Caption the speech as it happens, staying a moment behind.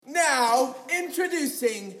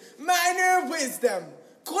Introducing Minor Wisdom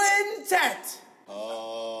Quintet.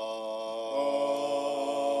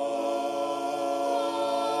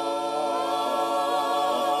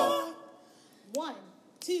 1,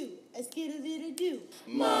 2, a skidoo-doo-doo.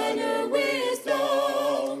 Minor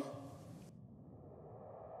Wisdom.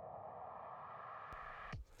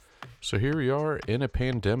 So here we are in a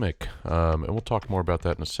pandemic, and we'll talk more about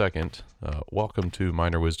that in a second. Welcome to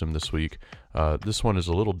Minor Wisdom this week. This one is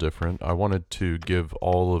a little different. I wanted to give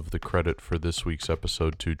all of the credit for this week's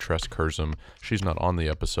episode to Tress Curzum. She's not on the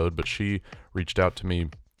episode, but she reached out to me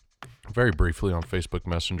very briefly on Facebook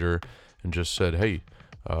Messenger and just said, hey,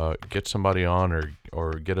 get somebody on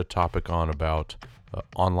or get a topic on about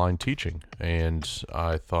online teaching. And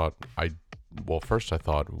I thought, first I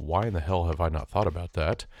thought, why in the hell have I not thought about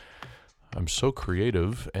that? I'm so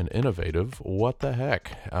creative and innovative. What the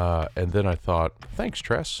heck? And then I thought, thanks,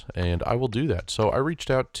 Tress, and I will do that. So I reached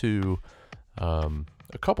out to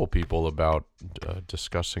a couple people about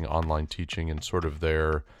discussing online teaching and sort of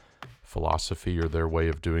their philosophy or their way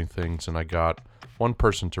of doing things, and I got one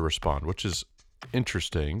person to respond, which is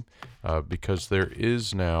interesting because there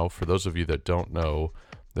is now, for those of you that don't know,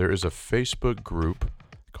 there is a Facebook group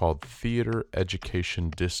called Theater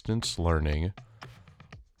Education Distance Learning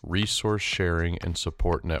Resource Sharing and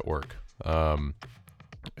Support Network.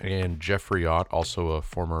 And Jeffrey Ott, also a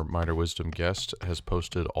former Minor Wisdom guest, has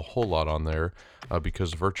posted a whole lot on there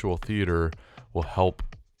because virtual theater will help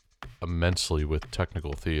immensely with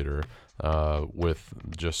technical theater, with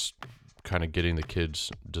just kind of getting the kids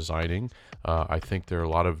designing. I think there are a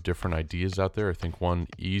lot of different ideas out there. I think one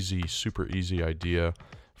super easy idea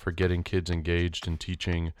for getting kids engaged in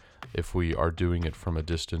teaching, if we are doing it from a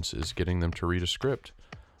distance, is getting them to read a script.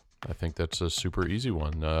 I think that's a super easy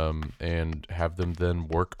one, and have them then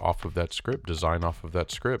work off of that script, design off of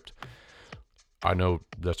that script. I know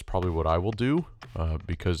that's probably what I will do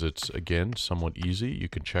because it's, again, somewhat easy. You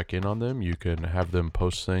can check in on them. You can have them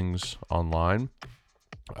post things online.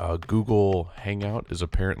 Google Hangout is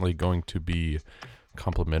apparently going to be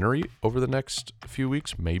complimentary over the next few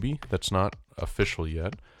weeks. Maybe. That's not official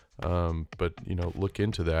yet, but look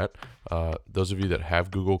into that. Those of you that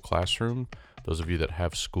have Google Classroom, those of you that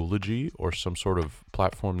have Schoology or some sort of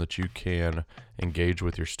platform that you can engage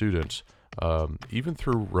with your students, even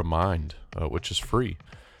through Remind, which is free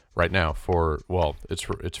right now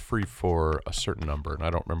it's free for a certain number, and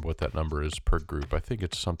I don't remember what that number is per group. I think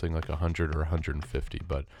it's something like 100 or 150,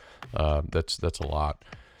 but that's a lot.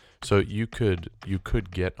 So you could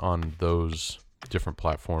get on those different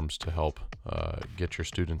platforms to help get your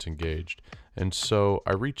students engaged. And so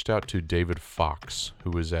I reached out to David Fox,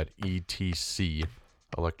 who is at ETC,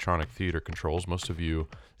 Electronic Theater Controls. Most of you,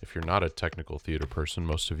 if you're not a technical theater person,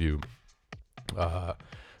 most of you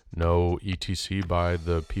know ETC by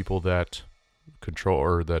the people that control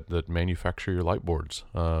or that manufacture your light boards,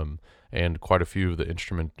 and quite a few of the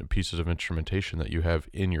pieces of instrumentation that you have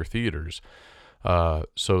in your theaters.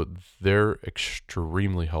 So they're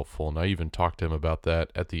extremely helpful, and I even talked to him about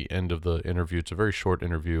that at the end of the interview. It's a very short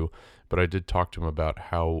interview, but I did talk to him about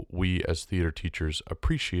how we as theater teachers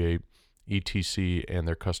appreciate ETC and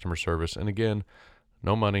their customer service. And again,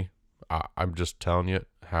 no money. I'm just telling you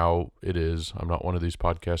how it is. I'm not one of these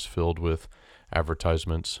podcasts filled with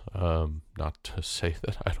advertisements. Not to say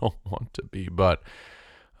that I don't want to be, but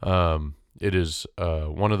it is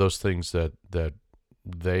one of those things that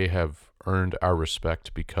they have earned our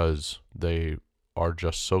respect because they are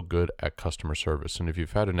just so good at customer service. And if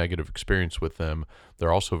you've had a negative experience with them,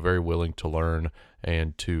 they're also very willing to learn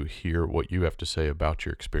and to hear what you have to say about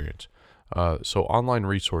your experience. So online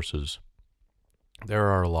resources, there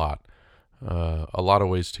are a lot of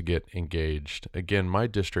ways to get engaged. Again, my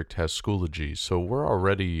district has Schoology, so we're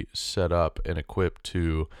already set up and equipped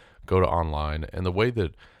to go to online. And the way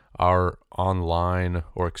that our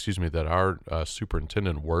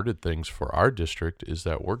superintendent worded things for our district is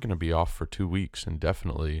that we're going to be off for 2 weeks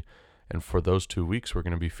indefinitely. And for those 2 weeks, we're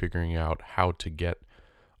going to be figuring out how to get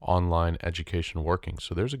online education working.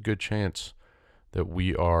 So there's a good chance that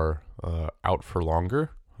we are out for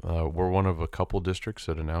longer. We're one of a couple districts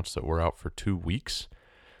that announced that we're out for 2 weeks,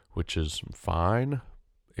 which is fine,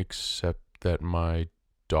 except that my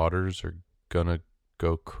daughters are going to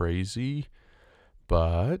go crazy.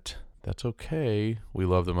 But that's okay. We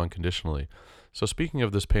love them unconditionally. So speaking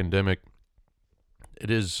of this pandemic, it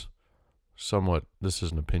is somewhat, this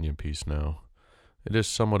is an opinion piece now, it is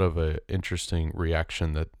somewhat of an interesting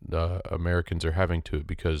reaction that Americans are having to it,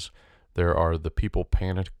 because there are the people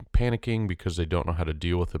panicking because they don't know how to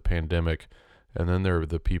deal with the pandemic, and then there are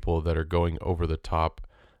the people that are going over the top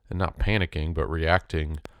and not panicking, but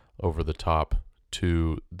reacting over the top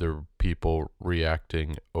to the people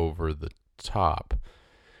reacting over the top.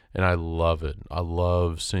 And I love it. I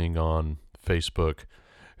love seeing on Facebook,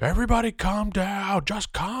 everybody calm down,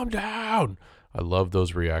 just calm down. I love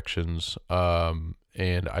those reactions.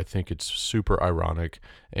 And I think it's super ironic.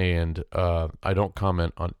 And I don't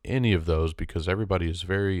comment on any of those because everybody is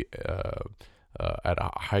very at a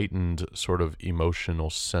heightened sort of emotional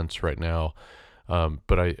sense right now.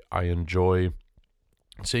 But I enjoy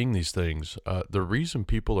seeing these things. The reason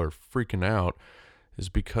people are freaking out is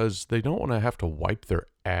because they don't want to have to wipe their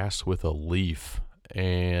ass with a leaf.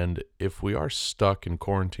 And if we are stuck and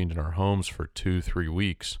quarantined in our homes for 2-3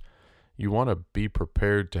 weeks, you want to be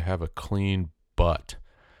prepared to have a clean butt.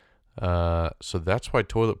 So that's why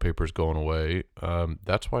toilet paper is going away.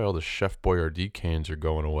 That's why all the Chef Boyardee cans are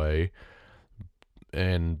going away.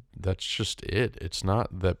 And that's just it. It's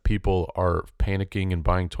not that people are panicking and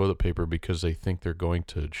buying toilet paper because they think they're going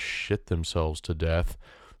to shit themselves to death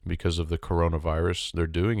because of the coronavirus. They're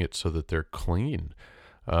doing it so that they're clean.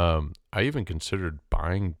 I even considered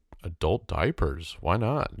buying adult diapers. Why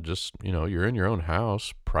not? Just, you're in your own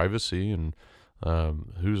house, privacy, and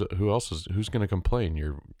who's going to complain?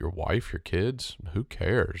 Your wife, your kids? Who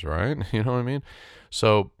cares, right? You know what I mean?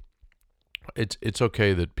 So it's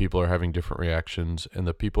okay that people are having different reactions, and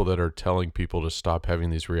the people that are telling people to stop having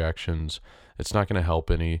these reactions, it's not going to help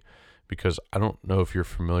any, because I don't know if you're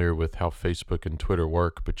familiar with how Facebook and Twitter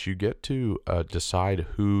work, but you get to decide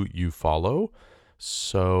who you follow.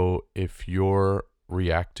 So if you're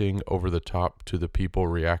reacting over the top to the people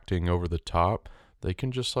reacting over the top, they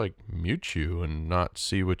can just mute you and not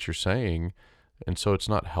see what you're saying. And so it's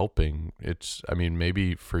not helping.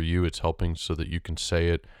 Maybe for you it's helping so that you can say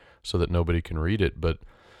it so that nobody can read it. But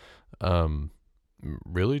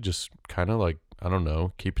really just kind of I don't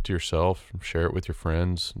know, keep it to yourself, share it with your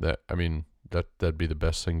friends. That'd be the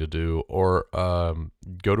best thing to do. Or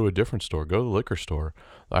go to a different store, go to the liquor store.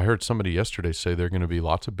 I heard somebody yesterday say there are going to be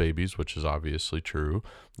lots of babies, which is obviously true.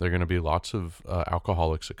 There are going to be lots of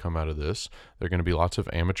alcoholics that come out of this. There are going to be lots of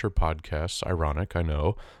amateur podcasts. Ironic, I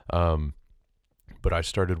know. But I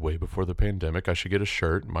started way before the pandemic. I should get a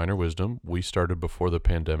shirt, Minor Wisdom. We started before the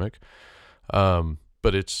pandemic.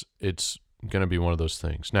 But it's going to be one of those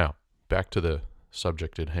things. Now, back to the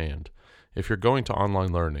subject at hand. If you're going to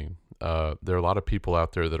online learning, there are a lot of people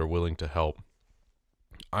out there that are willing to help.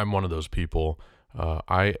 I'm one of those people.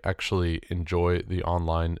 I actually enjoy the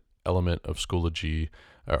online element of Schoology,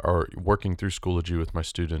 or working through Schoology with my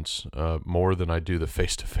students more than I do the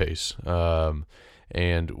face-to-face.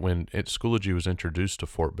 And when Schoology was introduced to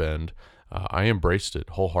Fort Bend, I embraced it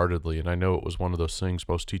wholeheartedly. And I know it was one of those things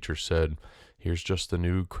most teachers said, here's just the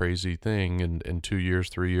new crazy thing. And in 2 years,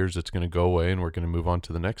 3 years, it's going to go away and we're going to move on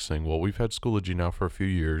to the next thing. Well, we've had Schoology now for a few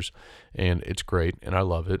years and it's great and I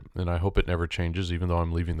love it. And I hope it never changes, even though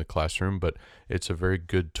I'm leaving the classroom. But it's a very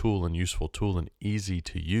good tool and useful tool and easy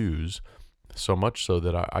to use, so much so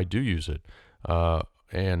that I do use it.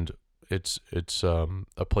 And it's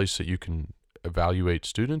a place that you can evaluate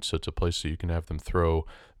students. It's a place that you can have them throw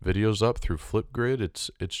videos up through Flipgrid.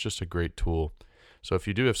 It's just a great tool. So if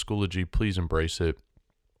you do have Schoology, please embrace it.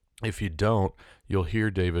 If you don't, you'll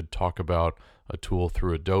hear David talk about a tool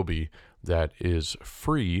through Adobe that is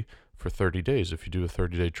free for 30 days if you do a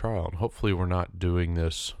 30-day trial. And hopefully we're not doing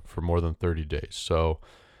this for more than 30 days. So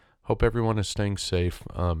hope everyone is staying safe.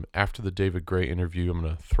 After the David Gray interview, I'm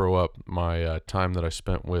going to throw up my time that I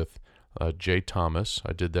spent with Jay Thomas.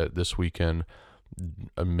 I did that this weekend.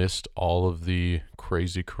 I missed all of the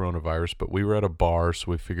crazy coronavirus, but we were at a bar,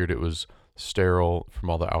 so we figured it was sterile from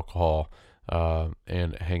all the alcohol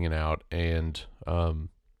and hanging out. And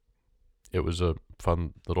it was a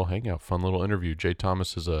fun little hangout, fun little interview. Jay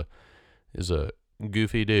Thomas is a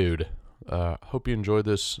goofy dude. Hope you enjoyed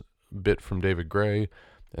this bit from David Gray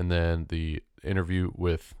and then the interview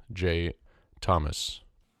with Jay Thomas.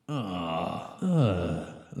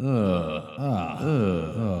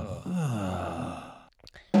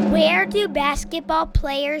 Where do basketball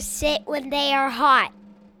players sit when they are hot?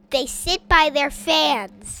 They sit by their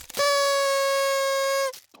fans.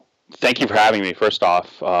 Thank you for having me. First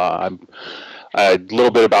off, a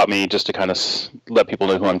little bit about me, just to kind of let people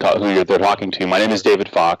know who they're talking to. My name is David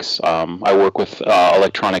Fox. I work with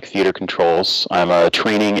Electronic Theater Controls. I'm a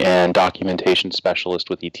training and documentation specialist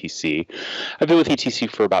with ETC. I've been with ETC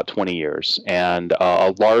for about 20 years, and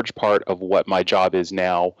a large part of what my job is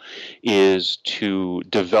now is to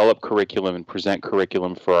develop curriculum and present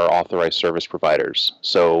curriculum for our authorized service providers.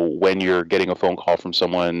 So when you're getting a phone call from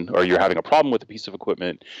someone or you're having a problem with a piece of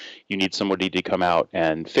equipment, you need somebody to come out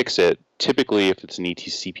and fix it. Typically, if it's an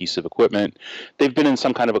ETC piece of equipment, they've been in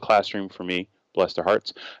some kind of a classroom for me, bless their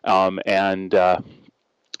hearts, and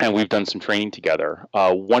and we've done some training together.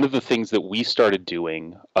 One of the things that we started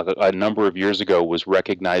doing a number of years ago was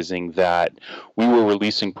recognizing that we were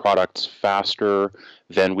releasing products faster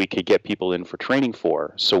than we could get people in for training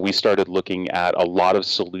for. So we started looking at a lot of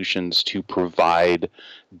solutions to provide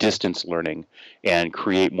distance learning and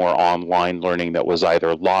create more online learning that was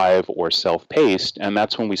either live or self-paced. And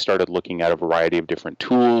that's when we started looking at a variety of different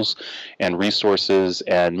tools and resources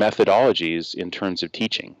and methodologies in terms of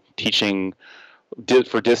teaching. Teaching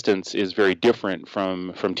for distance is very different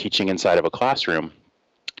from teaching inside of a classroom.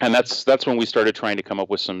 And that's when we started trying to come up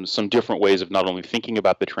with some different ways of not only thinking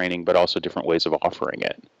about the training, but also different ways of offering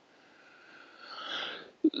it.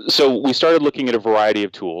 So we started looking at a variety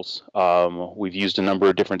of tools. We've used a number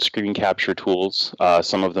of different screen capture tools.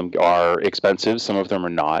 Some of them are expensive, some of them are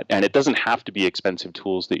not. And it doesn't have to be expensive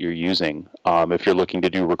tools that you're using. If you're looking to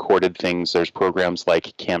do recorded things, there's programs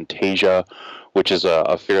like Camtasia, which is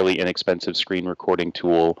a fairly inexpensive screen recording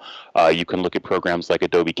tool. You can look at programs like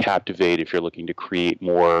Adobe Captivate if you're looking to create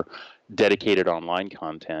more dedicated online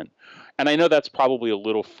content. And I know that's probably a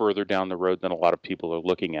little further down the road than a lot of people are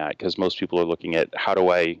looking at, because most people are looking at how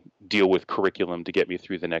do I deal with curriculum to get me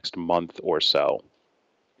through the next month or so.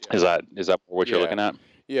 Yeah. Is that what you're looking at?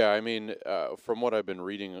 Yeah, I mean, from what I've been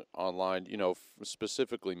reading online,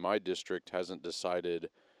 specifically my district hasn't decided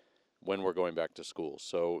when we're going back to school.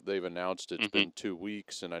 So they've announced it's been 2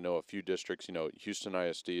 weeks, and I know a few districts, Houston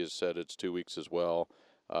ISD has said it's 2 weeks as well.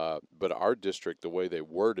 But our district, the way they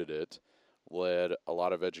worded it, led a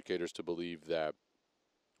lot of educators to believe that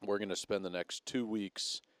we're going to spend the next 2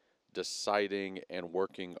 weeks deciding and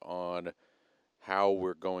working on how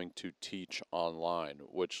we're going to teach online,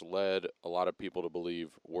 which led a lot of people to believe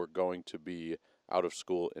we're going to be out of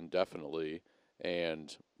school indefinitely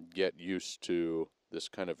and get used to this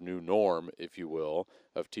kind of new norm, if you will,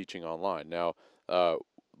 of teaching online. Now,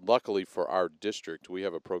 luckily for our district, we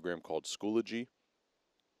have a program called Schoology,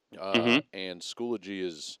 and Schoology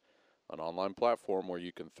is an online platform where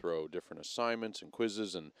you can throw different assignments and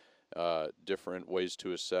quizzes and different ways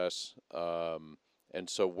to assess. And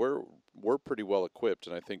so we're pretty well equipped,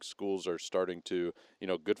 and I think schools are starting to,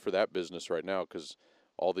 good for that business right now, because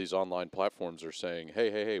all these online platforms are saying,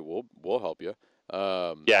 hey, we'll help you.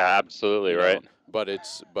 Yeah, absolutely, right.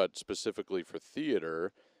 But specifically for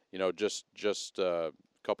theater, just a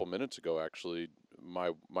couple minutes ago, actually,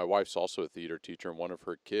 my wife's also a theater teacher, and one of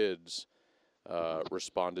her kids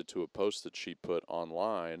responded to a post that she put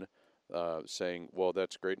online saying, well,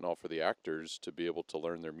 that's great and all for the actors to be able to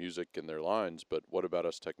learn their music and their lines, but what about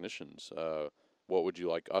us technicians? What would you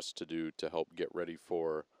like us to do to help get ready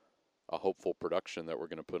for a hopeful production that we're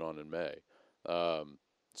going to put on in May?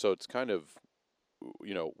 So it's kind of,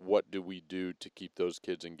 what do we do to keep those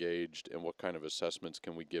kids engaged, and what kind of assessments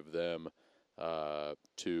can we give them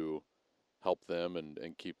to help them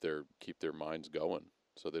and keep their minds going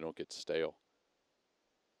so they don't get stale?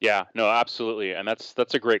 Yeah, no, absolutely, and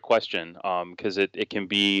that's a great question, because it can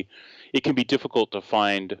be difficult to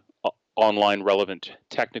find online relevant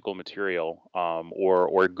technical material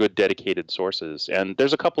or good dedicated sources, and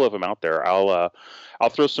there's a couple of them out there. I'll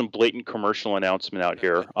throw some blatant commercial announcement out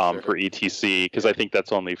here for ETC, because I think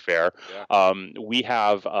that's only fair. Yeah.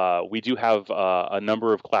 We do have a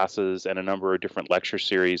number of classes and a number of different lecture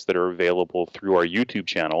series that are available through our YouTube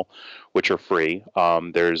channel, which are free.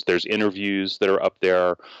 There's interviews that are up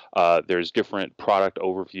there. There's different product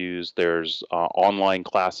overviews. There's online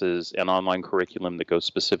classes and online curriculum that goes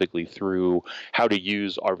specifically through how to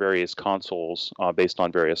use our various consoles based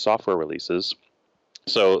on various software releases.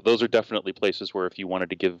 So those are definitely places where if you wanted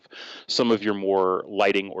to give some of your more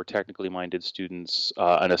lighting or technically minded students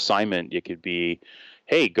an assignment, it could be,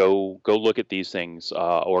 hey, go look at these things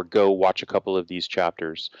or go watch a couple of these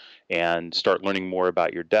chapters and start learning more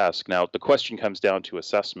about your desk. Now, the question comes down to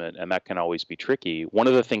assessment, and that can always be tricky. One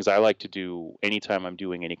of the things I like to do anytime I'm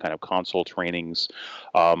doing any kind of console trainings,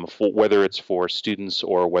 whether it's for students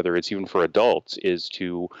or whether it's even for adults, is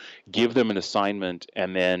to give them an assignment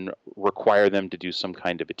and then require them to do some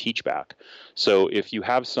kind of a teach back. So if you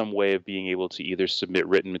have some way of being able to either submit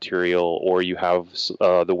written material, or you have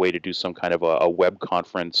the way to do some kind of a web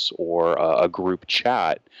conference or a group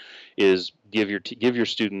chat, is give your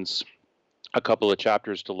students a couple of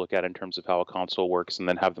chapters to look at in terms of how a console works, and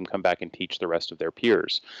then have them come back and teach the rest of their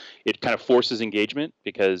peers. It kind of forces engagement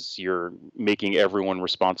because you're making everyone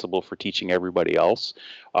responsible for teaching everybody else.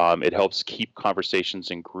 It helps keep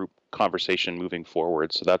conversations and group conversation moving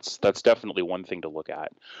forward. So that's definitely one thing to look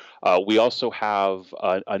at. We also have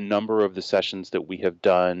a number of the sessions that we have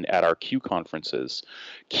done at our CUE conferences.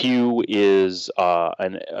 CUE is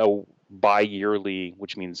bi-yearly,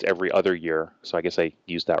 which means every other year. So I guess I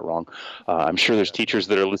used that wrong. I'm sure there's teachers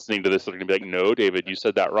that are listening to this that are going to be like, no, David, you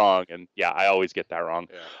said that wrong. And yeah, I always get that wrong.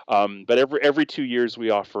 Yeah. But every 2 years, we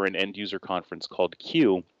offer an end user conference called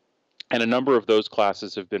Q. And a number of those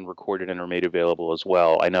classes have been recorded and are made available as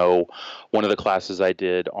well. I know one of the classes I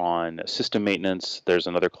did on system maintenance. There's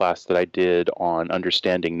another class that I did on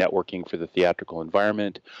understanding networking for the theatrical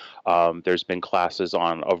environment. There's been classes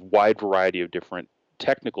on a wide variety of different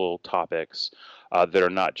technical topics that are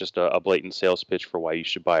not just a blatant sales pitch for why you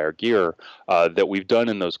should buy our gear that we've done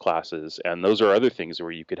in those classes. And those are other things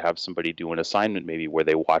where you could have somebody do an assignment maybe where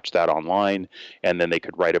they watch that online and then they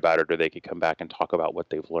could write about it, or they could come back and talk about what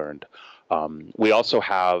they've learned. We also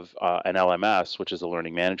have an LMS, which is a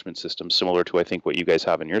learning management system similar to, I think, what you guys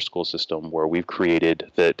have in your school system, where we've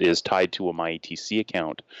created that is tied to a MyETC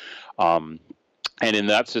account. And in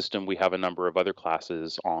that system, we have a number of other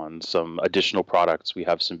classes on some additional products. We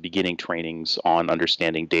have some beginning trainings on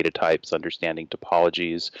understanding data types, understanding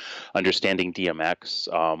topologies, understanding DMX.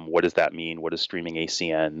 What does that mean? What is streaming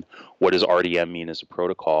ACN? What does RDM mean as a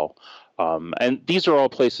protocol? And these are all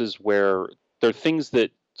places where there are things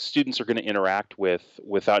that students are going to interact with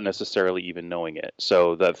without necessarily even knowing it.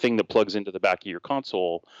 So the thing that plugs into the back of your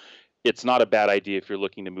console, it's not a bad idea if you're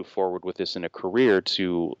looking to move forward with this in a career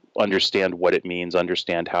to understand what it means,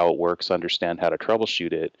 understand how it works, understand how to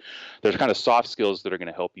troubleshoot it. There's kind of soft skills that are going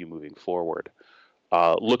to help you moving forward.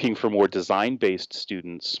 Looking for more design-based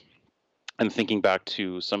students, and thinking back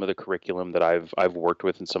to some of the curriculum that I've worked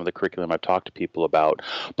with and some of the curriculum I've talked to people about.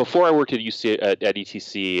 Before I worked at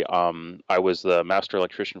ETC, I was the master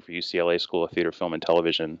electrician for UCLA School of Theater, Film, and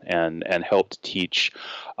Television, and helped teach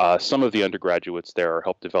some of the undergraduates there, or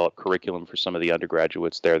helped develop curriculum for some of the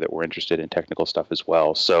undergraduates there that were interested in technical stuff as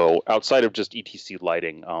well. So outside of just ETC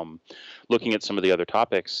lighting, looking at some of the other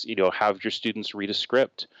topics, have your students read a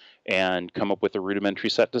script and come up with a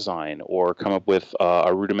rudimentary set design, or come up with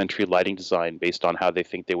a rudimentary lighting design based on how they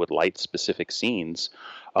think they would light specific scenes.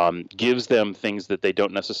 Gives them things that they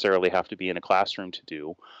don't necessarily have to be in a classroom to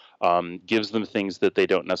do. Gives them things that they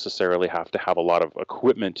don't necessarily have to have a lot of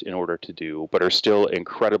equipment in order to do, but are still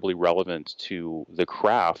incredibly relevant to the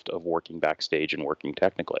craft of working backstage and working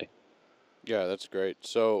technically. Yeah, that's great.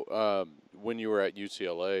 So when you were at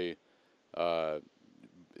UCLA,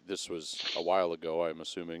 this was a while ago, I'm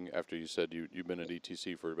assuming, after you said you've been at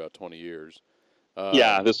ETC for about 20 years.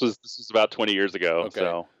 Yeah, this was about 20 years ago.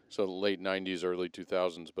 Okay. So late 90s, early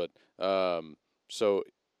 2000s. But so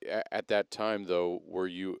at that time, though, were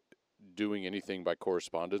you doing anything by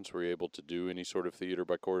correspondence? Were you able to do any sort of theater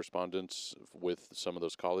by correspondence with some of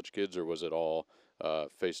those college kids, or was it all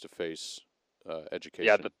face-to-face education?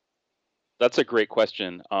 Yeah, that's a great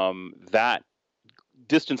question. That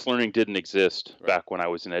distance learning didn't exist back when I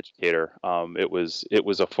was an educator. It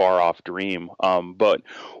was a far off dream. But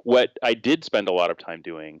what I did spend a lot of time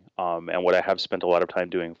doing, and what I have spent a lot of time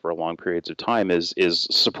doing for long periods of time, is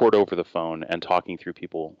support over the phone and talking through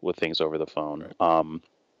people with things over the phone. Right.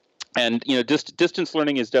 And distance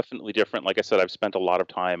learning is definitely different. Like I said, I've spent a lot of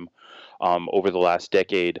time over the last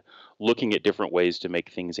decade looking at different ways to make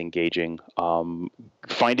things engaging,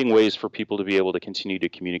 finding ways for people to be able to continue to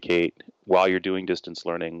communicate while you're doing distance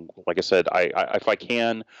learning. Like I said, if I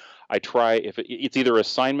can, I try, if it's either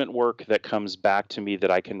assignment work that comes back to me that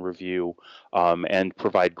I can review and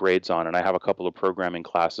provide grades on. And I have a couple of programming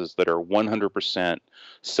classes that are 100%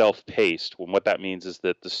 self-paced. When what that means is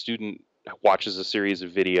that the student watches a series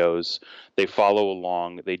of videos, they follow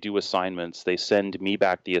along, they do assignments, they send me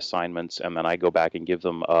back the assignments, and then I go back and give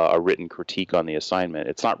them a written critique on the assignment.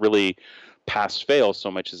 It's not really pass-fail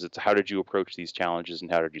so much as it's how did you approach these challenges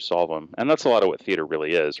and how did you solve them? And that's a lot of what theater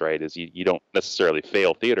really is, right? Is you don't necessarily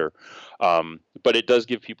fail theater, but it does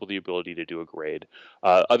give people the ability to do a grade.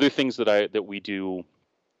 Other things that we do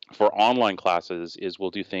for online classes is we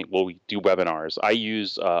do webinars. I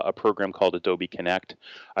use a program called Adobe Connect.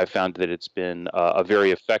 I found that it's been a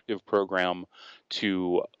very effective program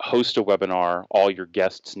to host a webinar. All your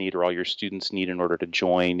guests need, or all your students need in order to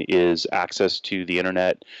join, is access to the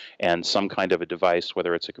internet and some kind of a device,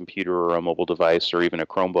 whether it's a computer or a mobile device or even a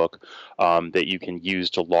Chromebook, that you can use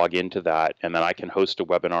to log into that. And then I can host a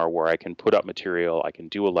webinar where I can put up material, I can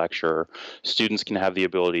do a lecture. Students can have the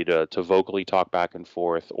ability to vocally talk back and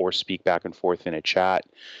forth or speak back and forth in a chat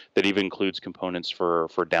that even includes components for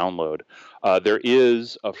download. There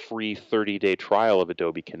is a free 30-day trial of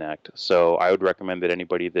Adobe Connect. So I would recommend that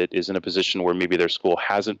anybody that is in a position where maybe their school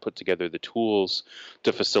hasn't put together the tools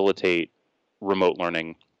to facilitate remote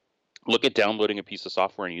learning, look at downloading a piece of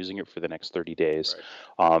software and using it for the next 30 days.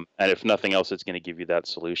 Right. And if nothing else, it's going to give you that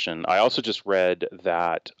solution. I also just read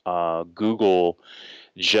that Google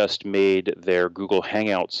just made their Google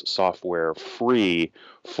Hangouts software free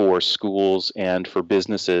for schools and for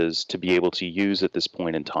businesses to be able to use at this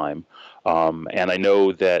point in time. And I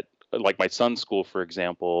know that, like my son's school, for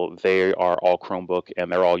example, they are all Chromebook, and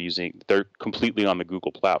they're completely on the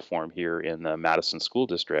Google platform here in the Madison School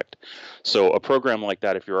District. So a program like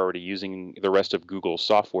that, if you're already using the rest of Google's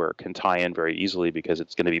software, can tie in very easily because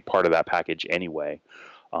it's going to be part of that package anyway.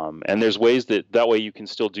 And there's ways that way you can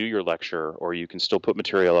still do your lecture, or you can still put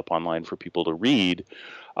material up online for people to read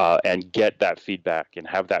and get that feedback and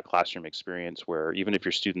have that classroom experience where even if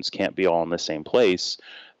your students can't be all in the same place,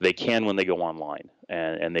 they can when they go online,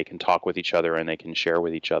 and they can talk with each other and they can share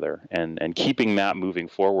with each other. And keeping that moving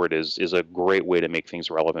forward is a great way to make things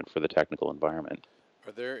relevant for the technical environment.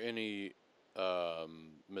 Are there any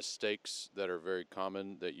mistakes that are very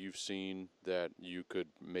common that you've seen that you could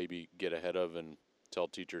maybe get ahead of and tell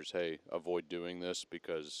teachers, hey, avoid doing this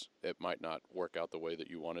because it might not work out the way that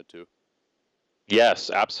you want it to? Yes,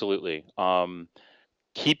 absolutely.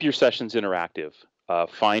 Keep your sessions interactive.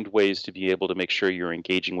 Find ways to be able to make sure you're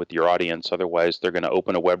engaging with your audience. Otherwise, they're going to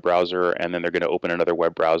open a web browser, and then they're going to open another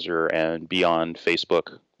web browser and be on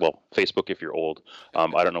Facebook. Well, Facebook if you're old.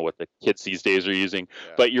 I don't know what the kids these days are using,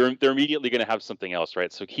 but they're immediately going to have something else,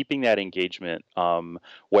 right? So keeping that engagement,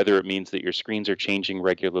 whether it means that your screens are changing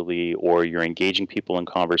regularly, or you're engaging people in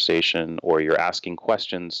conversation, or you're asking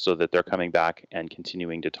questions so that they're coming back and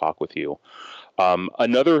continuing to talk with you.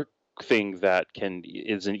 Another thing that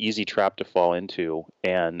is an easy trap to fall into,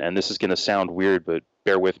 and this is going to sound weird, but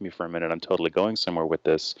bear with me for a minute, I'm totally going somewhere with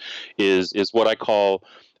this, is what I call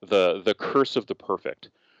the curse of the perfect,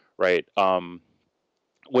 right?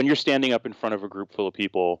 When you're standing up in front of a group full of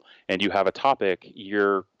people and you have a topic,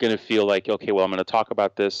 you're going to feel like, okay, well, I'm going to talk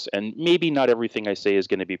about this, and maybe not everything I say is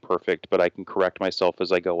going to be perfect, but I can correct myself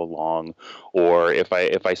as I go along. Or if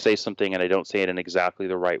I say something and I don't say it in exactly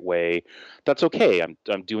the right way, that's okay.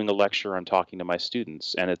 I'm doing a lecture, I'm talking to my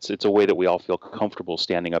students, and it's a way that we all feel comfortable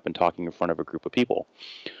standing up and talking in front of a group of people.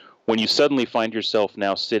 When you suddenly find yourself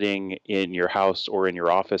now sitting in your house or in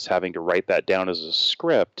your office having to write that down as a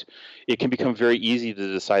script, it can become very easy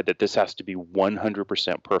to decide that this has to be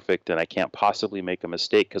 100% perfect and I can't possibly make a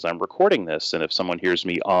mistake because I'm recording this. And if someone hears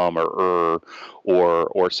me or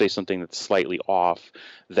say something that's slightly off,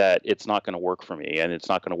 that it's not going to work for me and it's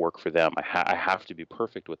not going to work for them. I have to be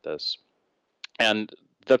perfect with this. And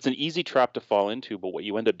that's an easy trap to fall into, but what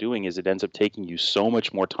you end up doing is it ends up taking you so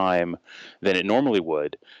much more time than it normally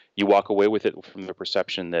would. You walk away with it from the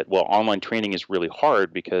perception that, well, online training is really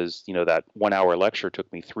hard because, that 1 hour lecture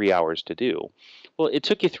took me 3 hours to do. Well, it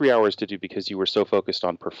took you 3 hours to do because you were so focused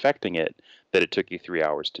on perfecting it that it took you 3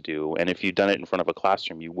 hours to do. And if you'd done it in front of a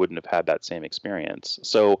classroom, you wouldn't have had that same experience.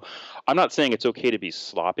 So I'm not saying it's okay to be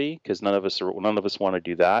sloppy because none of us want to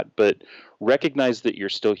do that, but recognize that you're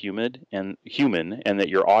still human and that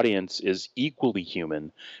your audience is equally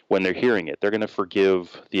human when they're hearing it. They're going to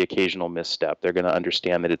forgive the occasional misstep. They're going to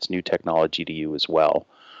understand that it's new technology to you as well.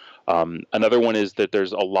 Another one is that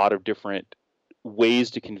there's a lot of different ways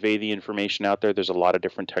to convey the information out there. There's a lot of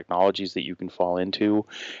different technologies that you can fall into,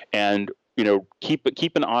 and keep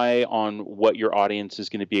an eye on what your audience is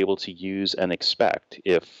going to be able to use and expect.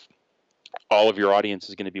 If all of your audience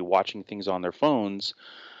is going to be watching things on their phones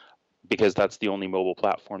because that's the only mobile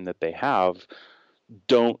platform that they have,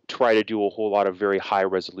 don't try to do a whole lot of very high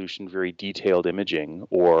resolution, very detailed imaging,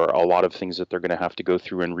 or a lot of things that they're going to have to go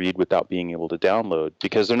through and read without being able to download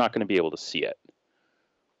because they're not going to be able to see it.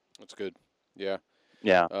 That's good. Yeah.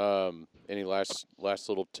 Yeah. Any last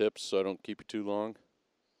little tips so I don't keep you too long?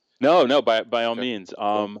 No, by all Okay. means.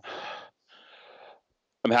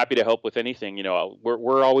 I'm happy to help with anything.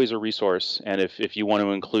 We're always a resource, and if you want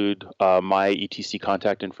to include my ETC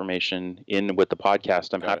contact information in with the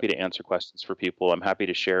podcast, I'm happy to answer questions for people. I'm happy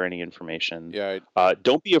to share any information. Yeah.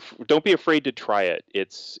 Don't be afraid to try it.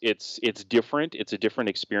 It's different. It's a different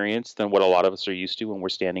experience than what a lot of us are used to when we're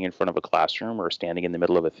standing in front of a classroom or standing in the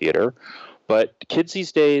middle of a theater. But kids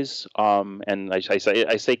these days, and I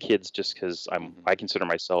say kids just because I consider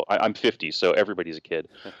myself I'm 50, so everybody's a kid,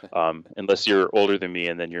 unless you're older than me,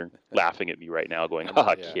 and then you're laughing at me right now, going,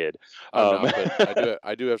 "Ah, Yeah. kid." I'm not, but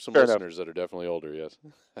I do have some Fair enough. listeners that are definitely older. Yes.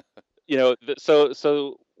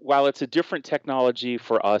 So while it's a different technology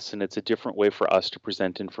for us and it's a different way for us to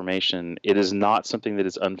present information, it is not something that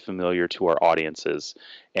is unfamiliar to our audiences.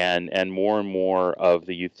 And more of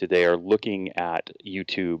the youth today are looking at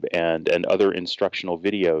YouTube and other instructional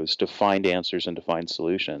videos to find answers and to find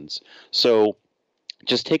solutions. So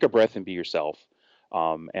just take a breath and be yourself.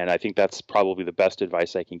 And I think that's probably the best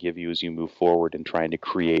advice I can give you as you move forward in trying to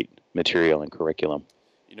create material and curriculum.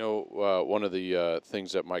 One of the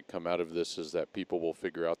things that might come out of this is that people will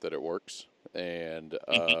figure out that it works, and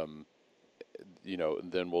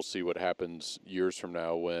then we'll see what happens years from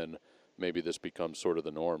now when maybe this becomes sort of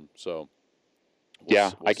the norm. So,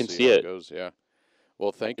 we'll I can see how it. goes. Yeah.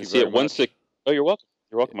 Well, thank you See very it. much. You're welcome.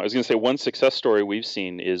 You're welcome. I was going to say one success story we've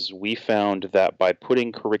seen is we found that by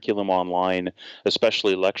putting curriculum online,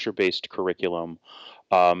 especially lecture-based curriculum,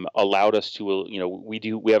 allowed us to,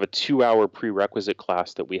 we have a 2-hour prerequisite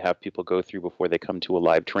class that we have people go through before they come to a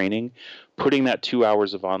live training. Putting that 2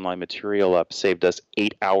 hours of online material up saved us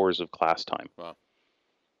 8 hours of class time. Wow.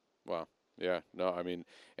 Yeah. No, I mean,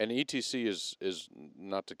 and ETC is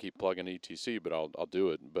not to keep plugging ETC, but I'll do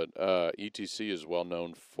it. But ETC is well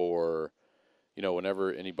known for,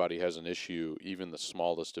 whenever anybody has an issue, even the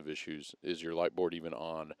smallest of issues, is your light board even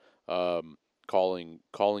on?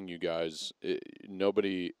 Calling you guys.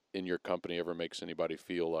 Nobody in your company ever makes anybody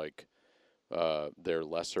feel like they're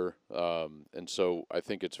lesser, and so I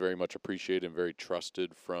think it's very much appreciated and very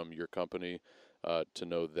trusted from your company to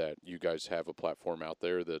know that you guys have a platform out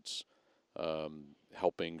there that's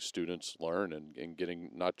helping students learn and getting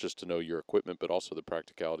not just to know your equipment, but also the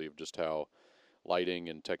practicality of just how lighting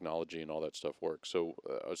and technology and all that stuff works. So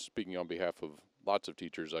speaking on behalf of lots of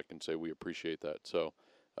teachers, I can say we appreciate that. So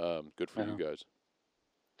good for you guys.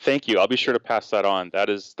 Thank you. I'll be sure to pass that on. That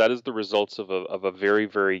is the results of a very,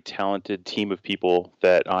 very talented team of people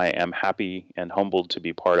that I am happy and humbled to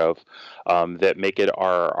be part of, that make it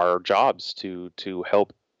our jobs to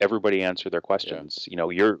help everybody answer their questions.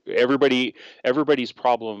 Yeah. Everybody's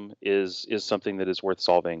problem is something that is worth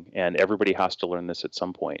solving, and everybody has to learn this at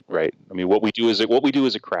some point, right? I mean, what we do is a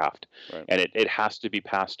craft, right. And it has to be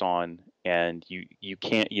passed on. And you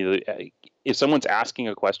can't, if someone's asking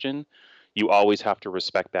a question, you always have to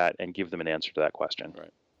respect that and give them an answer to that question.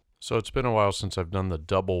 Right. So it's been a while since I've done the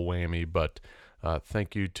double whammy, but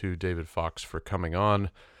thank you to David Fox for coming on,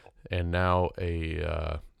 and now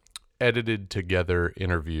a edited together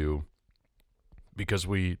interview, because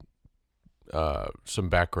we some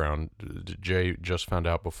background. Jay just found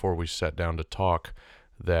out before we sat down to talk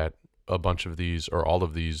that a bunch of these, or all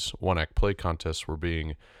of these, one-act play contests were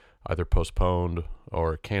being either postponed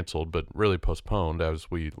or canceled, but really postponed,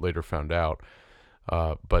 as we later found out.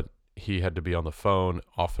 But he had to be on the phone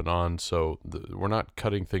off and on, so we're not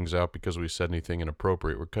cutting things out because we said anything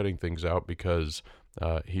inappropriate. We're cutting things out because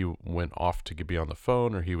he went off to be on the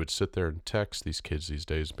phone, or he would sit there and text. These kids these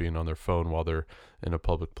days being on their phone while they're in a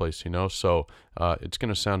public place, So it's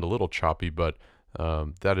going to sound a little choppy, but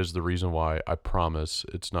that is the reason why. I promise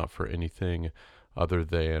it's not for anything other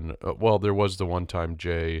than, there was the one time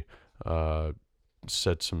Jay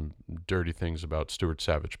said some dirty things about Stuart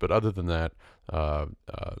Savage, but other than that,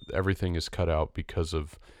 everything is cut out because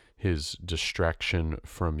of his distraction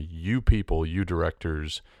from you people, you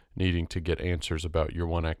directors, needing to get answers about your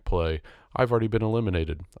one-act play. I've already been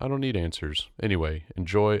eliminated. I don't need answers. Anyway,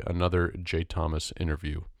 enjoy another Jay Thomas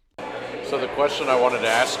interview. So the question I wanted to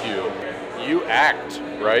ask you act,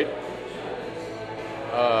 right?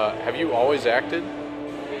 Have you always acted?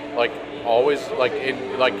 Like, always,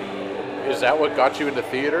 is that what got you into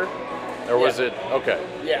theater? Or was it, okay.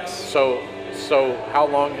 Yes. So how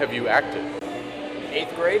long have you acted?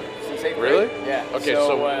 8th grade, since 8th really? grade. Yeah. Okay,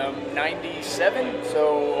 so 97,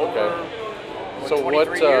 so over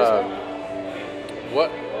 23 years ago. What,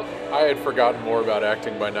 I had forgotten more about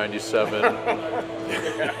acting by 97. Than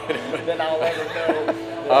I'll ever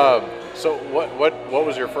know. So what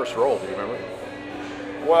was your first role, do you remember?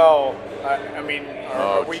 Well, I mean,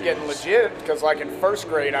 are we getting legit? Because like in 1st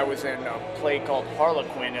grade, I was in a play called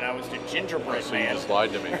Harlequin, and I was the gingerbread so man. You just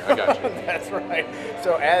lied to me. I got you. That's right.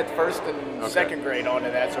 So add 1st and 2nd grade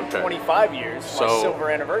onto that. So 25 years, my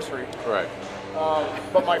silver anniversary. Right.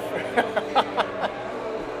 But my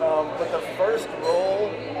but the first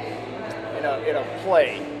role in a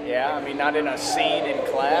play, I mean, not in a scene in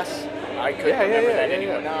class. I couldn't remember that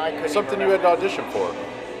anymore. No, I couldn't. Something you had to audition for.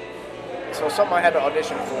 So something I had to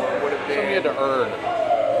audition for would have been... Something you had to earn.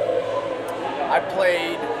 I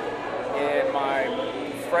played, in my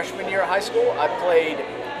freshman year of high school, I played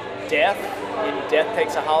Death in Death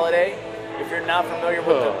Takes a Holiday. If you're not familiar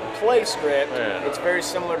with the play script, it's very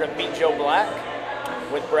similar to Meet Joe Black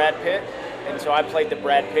with Brad Pitt. And so I played the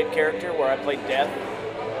Brad Pitt character where I played Death.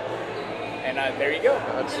 And there you go.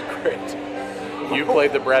 That's great. You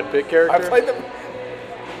played the Brad Pitt character? I played the...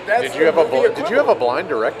 Did you have a blind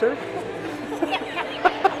director?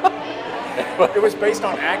 It was based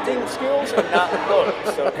on acting skills and not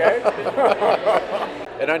looks, okay?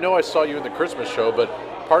 And I know I saw you in the Christmas show, but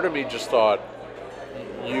part of me just thought,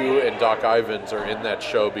 you and Doc Ivins are in that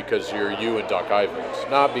show because you're you and Doc Ivins,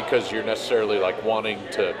 not because you're necessarily like wanting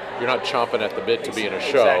to. You're not chomping at the bit to be in a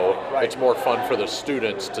show. Exactly, right. It's more fun for the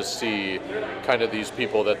students to see kind of these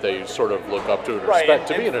people that they sort of look up to and Right, respect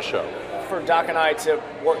to and be in a show. For Doc and I to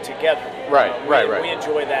work together. Right. We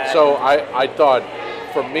enjoy that. So I thought,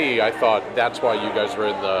 for me, I thought that's why you guys were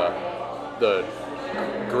in the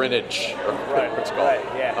Greenwich, or Right, what's it called. right,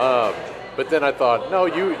 yeah. But then I thought, no,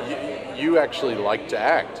 you actually like to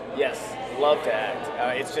act. Yes, love to act.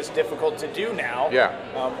 It's just difficult to do now. Yeah.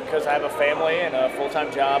 Because I have a family and a full-time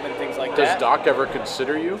job and things like Does that. Doc ever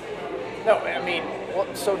consider you? No, I mean, well,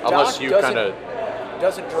 so Unless Doc you doesn't, kind of.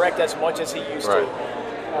 doesn't direct as much as he used Right. to.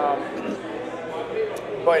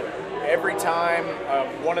 But every time,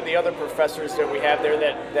 one of the other professors that we have there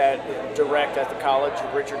that direct at the college,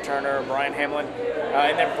 Richard Turner, Brian Hamlin,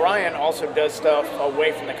 and then Brian also does stuff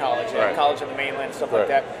away from the college, Right. College of the Mainland, stuff Right. like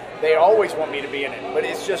that. They always want me to be in it, but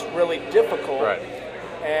it's just really difficult. Right.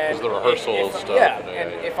 And 'Cause the rehearsal if- stuff Yeah, and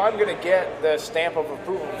and yeah. if I'm going to get the stamp of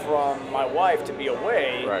approval from my wife to be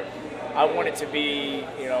away, Right. I want it to be,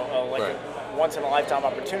 like Right. a once in a lifetime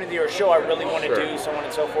opportunity or a show I really want to Sure. do, so on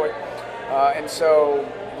and so forth. And so,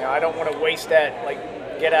 I don't want to waste that, like,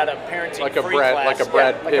 get out of parenting Like a free Brad- class. like a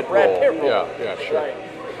Brad like a Pitt Brad role. Pitt role. Yeah, sure. Right.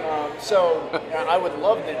 So I would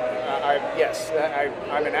love to.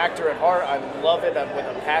 I'm an actor at heart. I love it with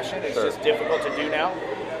a passion. It's Sure. just difficult to do now,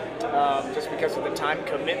 just because of the time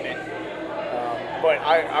commitment. But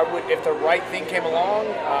I would, if the right thing came along,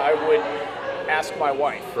 I would ask my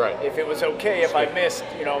wife Right. if it was okay if I missed,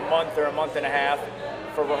 a month or a month and a half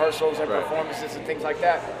for rehearsals and Right. performances and things like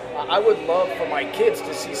that. I would love for my kids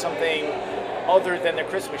to see something other than the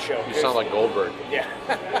Christmas show. You sound like Goldberg. Yeah.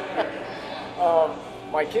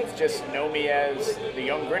 My kids just know me as the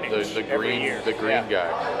young Greenwich The every green, year. the green guy.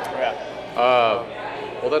 Yeah.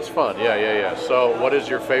 Well, that's fun. Yeah. So, what is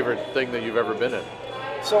your favorite thing that you've ever been in?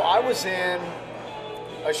 So I was in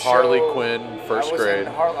a show. Harley Quinn, first I was grade. in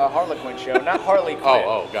a Harlequin show, not Harley Quinn.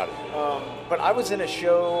 Oh, got it. But I was in a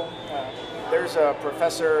show. There's a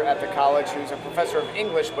professor at the college who's a professor of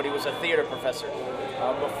English, but he was a theater professor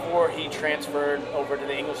before he transferred over to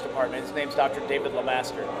the English department. His name's Dr. David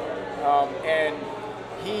Lamaster. And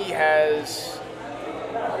he has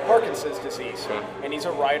Parkinson's disease, and he's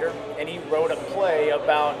a writer, and he wrote a play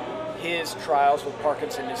about his trials with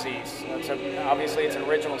Parkinson's disease. So obviously it's an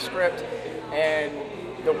original script, and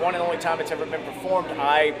the one and only time it's ever been performed,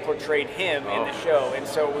 I portrayed him in the show, and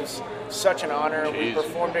so it was such an honor. We Jeez.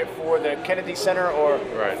 performed it for the Kennedy Center, or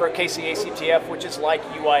Right. for KCACTF, which is like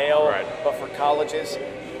UIL, Right. but for colleges.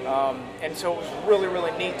 And so it was really,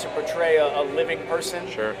 really neat to portray a living person.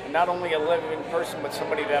 Sure. And not only a living person, but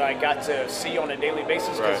somebody that I got to see on a daily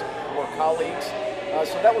basis because Right. we're colleagues.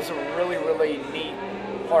 So that was a really, really neat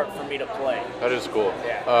part for me to play. That is cool.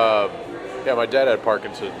 Yeah. Yeah, my dad had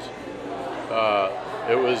Parkinson's.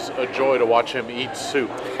 It was a joy to watch him eat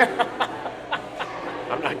soup.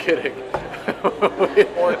 I'm not kidding.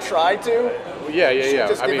 Or try to. Yeah.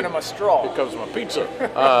 Just giving him a straw. Here comes my pizza.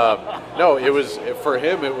 No, it was for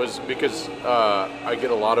him. It was because I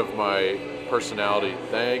get a lot of my personality.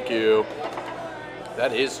 Thank you.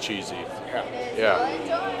 That is cheesy.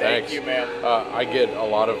 Yeah. Thanks. you, man. I get a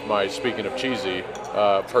lot of my, speaking of cheesy,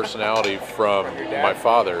 personality from your dad? my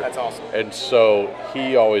father. That's awesome. And so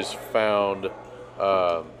he always found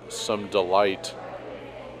some delight,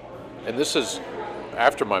 and this is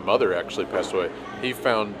after my mother actually passed away. He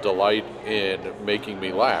found delight in making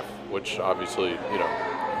me laugh, which obviously,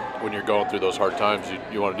 when you're going through those hard times,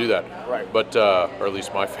 you want to do that. Right. But or at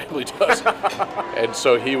least my family does. And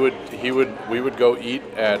so we would go eat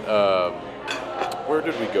at where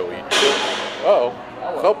did we go eat? Oh,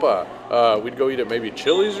 Copa. We'd go eat at maybe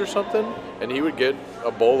Chili's or something, and he would get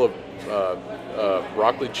a bowl of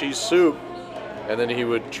broccoli cheese soup, and then he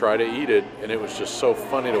would try to eat it, and it was just so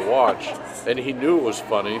funny to watch. And he knew it was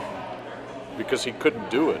funny because he couldn't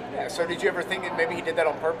do it. Yeah. So did you ever think that maybe he did that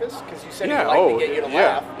on purpose? Because you said Yeah. he liked to get you to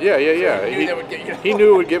laugh. Yeah. So he knew that would get you to He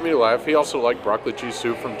knew it would get me to laugh. He also liked broccoli cheese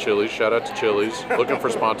soup from Chili's. Shout out to Chili's. Looking for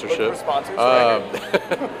sponsorship. Looking for sponsors,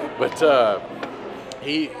 right. But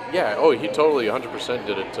he totally 100%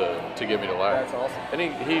 did it to get me to laugh. That's awesome. And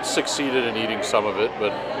he succeeded in eating some of it, but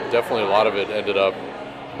definitely a lot of it ended up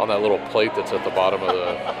on that little plate that's at the bottom of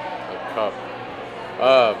the cup.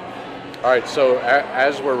 All right, so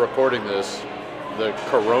as we're recording this, the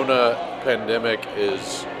Corona pandemic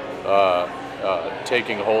is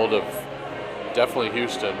taking hold of definitely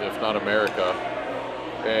Houston, if not America.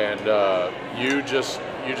 And you just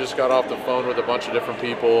got off the phone with a bunch of different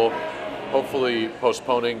people, hopefully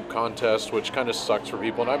postponing contests, which kind of sucks for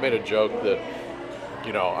people. And I made a joke that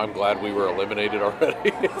I'm glad we were eliminated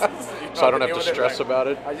already, so I don't have to stress about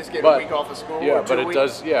it. I just get a week off of school. Yeah, but it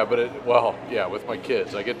does. Yeah, with my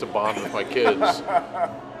kids, I get to bond with my kids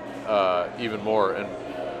even more, and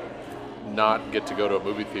not get to go to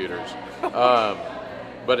movie theaters.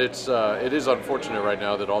 But it is unfortunate right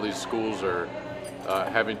now that all these schools are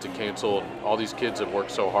having to cancel. All these kids have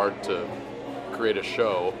worked so hard to create a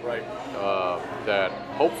show that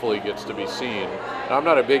hopefully gets to be seen. Now, I'm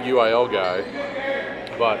not a big UIL guy,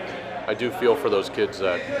 but I do feel for those kids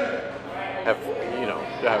that have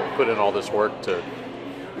put in all this work to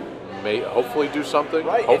hopefully do something.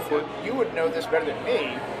 Right. Hopefully. You would know this better than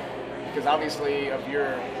me, because obviously of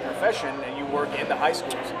your profession and you work in the high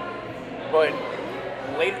schools. But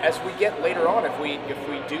as we get later on, if we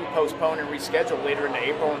do postpone and reschedule later into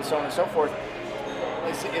April and so on and so forth,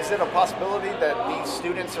 is it a possibility that these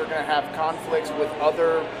students are going to have conflicts with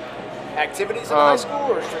other activities in high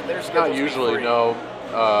school, or should their schedules not usually, be free? no.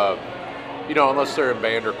 Unless they're in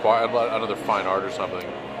band or choir, another fine art or something.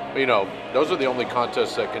 But, those are the only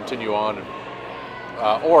contests that continue on,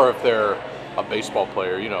 or if they're a baseball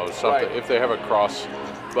player, something. Right. If they have a cross,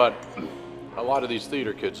 but a lot of these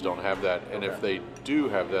theater kids don't have that, and if they do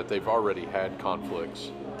have that, they've already had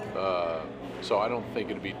conflicts. So I don't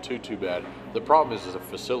think it'd be too bad. The problem is the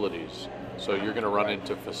facilities. So you're going to run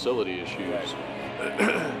into facility issues.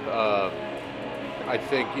 I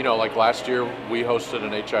think, like last year we hosted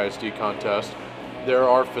an HISD contest. There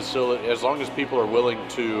are facility, as long as people are willing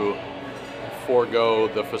to forego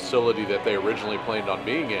the facility that they originally planned on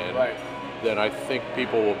being in, then I think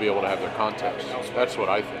people will be able to have their contests. That's what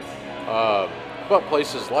I think. But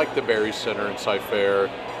places like the Barry Center in Cy-Fair,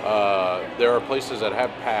 there are places that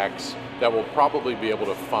have PACs that will probably be able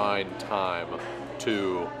to find time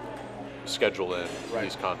to schedule in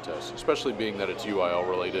these contests, especially being that it's UIL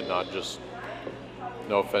related, not just,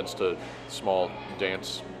 no offense to small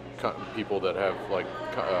dance people that have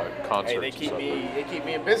concerts. Hey, they keep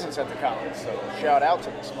me in business at the college, so shout out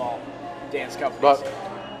to the small dance companies. But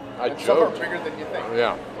I joked. Some are bigger than you think.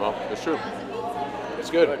 Yeah, well, it's true.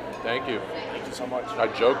 It's good. Thank you. Thank you so much. I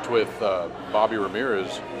joked with Bobby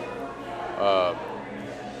Ramirez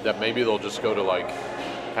that maybe they'll just go to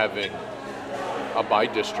having a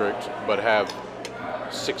bi-district, but have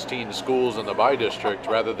 16 schools in the bi-district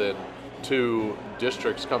rather than 2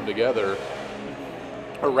 districts come together,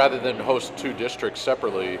 or rather than host 2 districts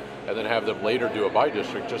separately and then have them later do a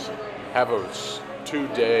bi-district, just have a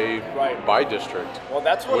 2-day bi-district. Well,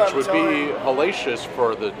 that's what which would be hellacious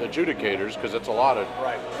for the adjudicators, because it's a lot of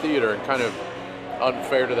theater and kind of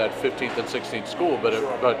unfair to that 15th and 16th school, but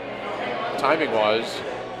timing-wise,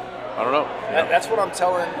 I don't know. That's what I'm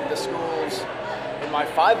telling the schools in my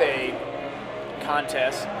 5A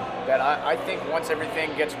contest, that I think once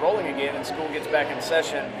everything gets rolling again and school gets back in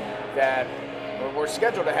session, that we're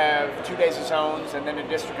scheduled to have 2 days of zones and then a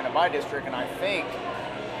district and a bi-district, and I think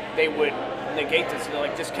they would negate this,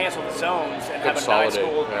 just cancel the zones and have a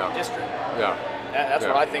 9-school district. Yeah. That's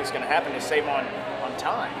what I think is going to happen, to save on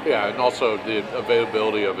time. Yeah, and also the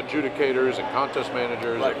availability of adjudicators and contest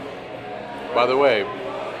managers. By the way,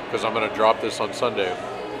 because I'm going to drop this on Sunday,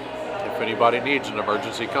 if anybody needs an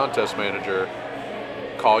emergency contest manager,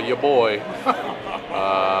 call your boy.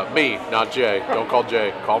 Me, not Jay. Don't call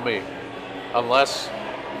Jay. Call me. Unless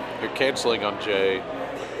you're canceling on Jay,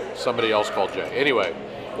 somebody else call Jay. Anyway,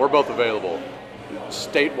 we're both available.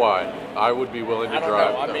 Statewide, I would be willing to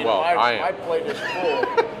drive. I mean, I am. my plate is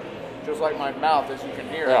full, just like my mouth, as you can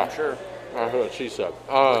hear, I'm sure. I heard what she said.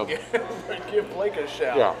 Give Blake a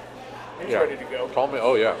shout. Yeah. He's ready to go. Call me.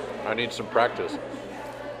 Oh, yeah. I need some practice.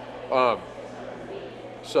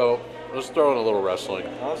 So, let's throw in a little wrestling.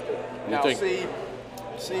 Let's do it. Now,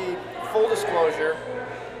 see, full disclosure,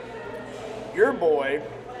 your boy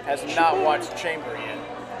has not watched Chamber yet.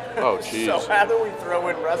 Oh, jeez. So how do we throw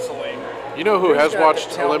in wrestling? You know who has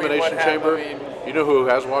watched tell me Elimination what Chamber? happened. You know who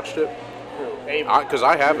has watched it? Because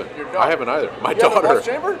I haven't. I haven't either. My You haven't daughter. watched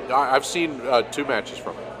Chamber? I've seen 2 matches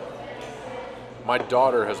from it. My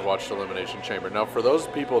daughter has watched Elimination Chamber. Now, for those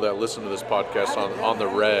people that listen to this podcast on the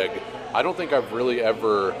reg, I don't think I've really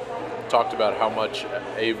ever talked about how much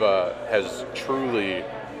Ava has truly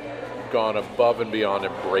gone above and beyond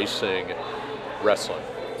embracing wrestling.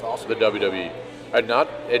 That's awesome. The WWE. And not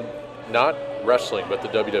wrestling, but the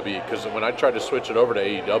WWE. Because when I tried to switch it over to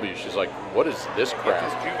AEW, she's like, "What is this crap?"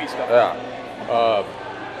 This juvie stuff. Yeah.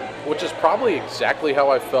 Which is probably exactly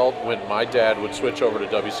how I felt when my dad would switch over to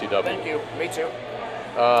WCW. Thank you. Me too.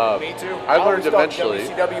 Me too. I learned always thought eventually.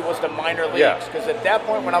 WCW was the minor leagues, because at that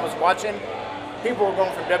point when I was watching, people were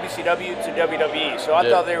going from WCW to WWE, so I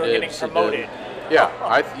thought they were getting promoted. Yeah.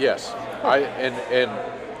 Yes. And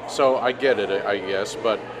So I get it, I guess,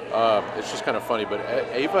 but it's just kind of funny. But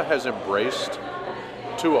Ava has embraced,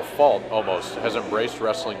 to a fault almost, has embraced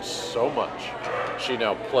wrestling so much. She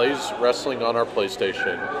now plays wrestling on our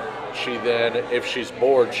PlayStation. She then, if she's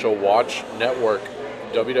bored, she'll watch Network,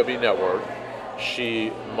 WWE Network.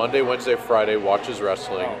 She, Monday, Wednesday, Friday, watches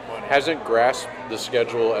wrestling. Hasn't grasped the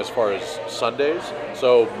schedule as far as Sundays.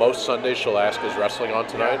 So most Sundays she'll ask, is wrestling on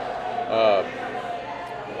tonight?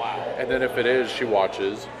 Wow. And then if it is, she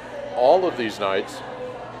watches. All of these nights,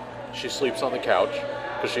 she sleeps on the couch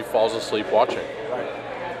because she falls asleep watching.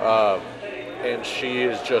 And she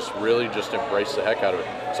is just really just embraced the heck out of it.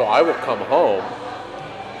 So I will come home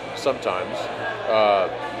sometimes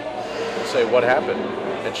and say, what happened?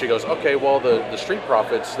 And she goes, okay, well, the Street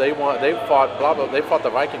Profits, they fought the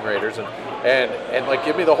Viking Raiders and like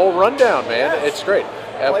give me the whole rundown, man. Yes. It's great.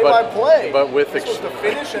 Play by play. But with this was the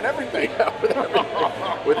finish and everything.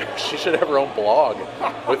 She should have her own blog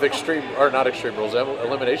with not Extreme Rules,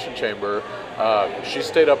 Elimination Chamber. She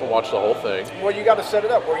stayed up and watched the whole thing. Well, you got to set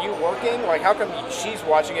it up. Were you working? Like, how come she's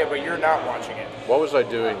watching it but you're not watching it? What was I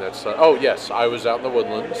doing that Sunday? Oh, yes, I was out in the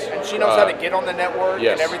Woodlands. And she knows how to get on the network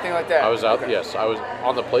and everything like that? I was out, yes. I was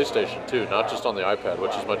on the PlayStation, too, not just on the iPad,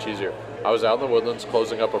 which is much easier. I was out in the Woodlands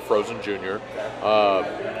closing up a Frozen Junior,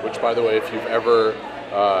 which, by the way, if you've ever...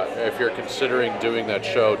 if you're considering doing that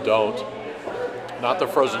show, don't. Not the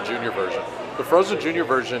Frozen Junior version. The Frozen Junior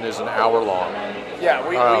version is an hour long. Yeah,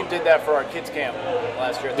 we did that for our kids' camp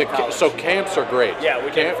last year at the college. So camps are great. Yeah,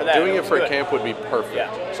 we did it for that. Doing it for a camp would be perfect.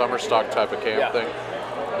 Yeah. Summer stock type of camp thing.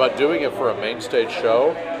 But doing it for a main stage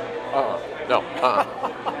show,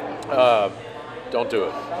 don't do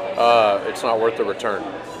it. It's not worth the return.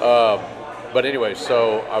 But anyway,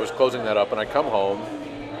 so I was closing that up, and I come home,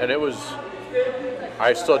 and it was...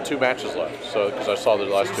 I still had 2 matches left, so because I saw the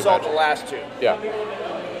last 2 matches. You saw the last 2. Yeah.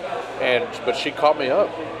 But she caught me up.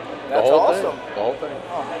 That's awesome. The whole thing.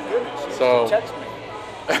 Oh my goodness. So text me.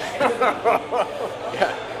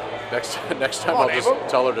 Yeah. Next time I'll just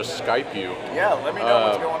tell her to Skype you. Yeah, let me know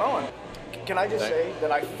what's going on. Can I just say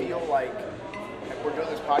that I feel like we're doing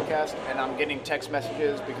this podcast and I'm getting text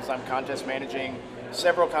messages because I'm contest managing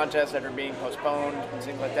several contests that are being postponed and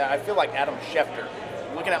things like that. I feel like Adam Schefter.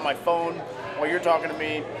 Looking at my phone while you're talking to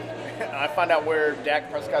me, and I find out where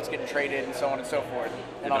Dak Prescott's getting traded and so on and so forth,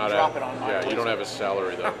 and I'll drop it on my Yeah, you don't have a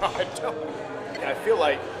salary though. I don't. And I feel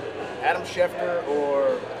like Adam Schefter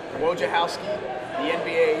or Wojciechowski, the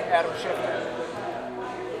NBA Adam Schefter,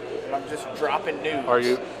 and I'm just dropping news. Are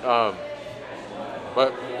you?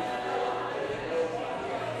 But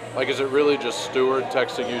like, is it really just Stewart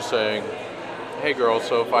texting you saying, "Hey, girl,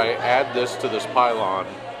 so if I add this to this pylon,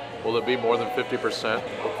 will it be more than 50%?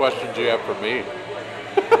 What question do you have for me?"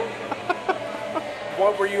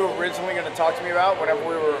 What were you originally going to talk to me about whenever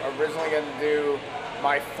we were originally going to do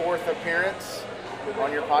my 4th appearance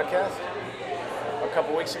on your podcast? A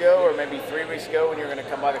couple weeks ago, or maybe 3 weeks ago when you were going to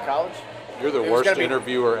come by the college? You're the worst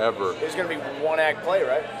interviewer ever. It was going to be 1-act play,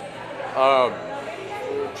 right?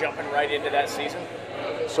 We were jumping right into that season?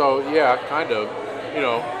 So, yeah, kind of. You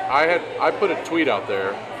know, I put a tweet out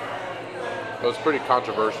there. It was pretty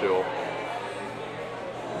controversial.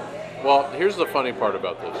 Well, here's the funny part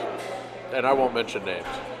about this, and I won't mention names,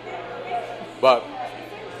 but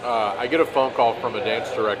I get a phone call from a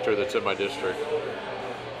dance director that's in my district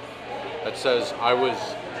that says I was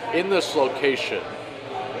in this location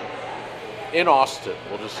in Austin,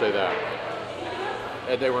 we'll just say that,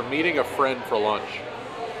 and they were meeting a friend for lunch,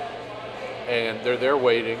 and they're there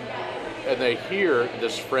waiting, and they hear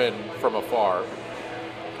this friend from afar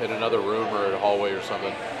in another room or in a hallway or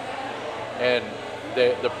something, and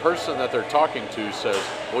the person that they're talking to says,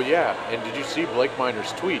 "Well, yeah, and did you see Blake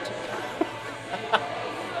Minor's tweet?"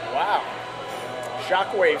 Wow.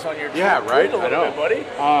 Shockwaves on your tweet. Yeah, right? A little bit, buddy.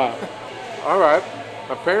 All right.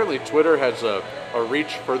 Apparently Twitter has a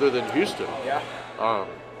reach further than Houston. Yeah.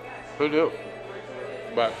 Who knew?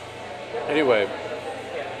 But anyway,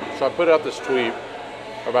 so I put out this tweet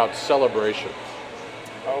about celebrations.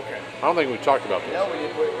 Okay. I don't think we talked about this. No,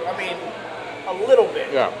 I mean, a little bit.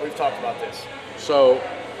 Yeah. We've talked about this. So,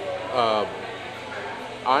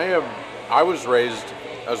 I was raised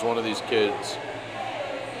as one of these kids.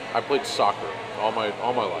 I played soccer all my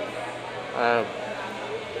life.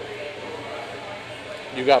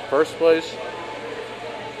 You got first place.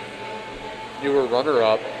 You were runner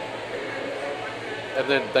up, and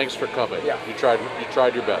then thanks for coming. Yeah. You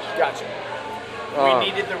tried your best. Gotcha.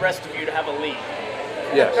 We needed the rest of you to have a lead.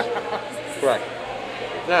 Yes. Correct.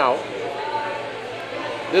 Now,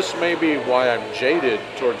 this may be why I'm jaded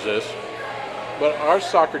towards this, but our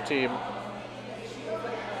soccer team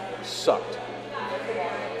sucked.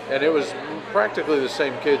 And it was practically the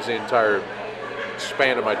same kids the entire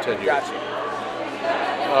span of my tenure. Gotcha.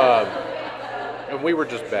 And we were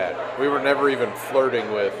just bad. We were never even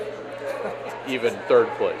flirting with even third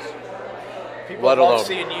place. People Let love alone-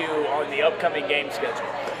 seeing you on the upcoming game schedule.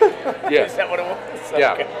 Yeah. Is that what it was?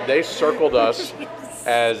 Yeah, Okay. they circled us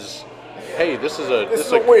as, hey, this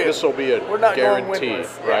will be a We're not going guarantee,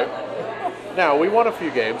 winless. right? Now we won a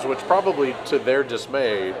few games, which probably, to their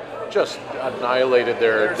dismay, just annihilated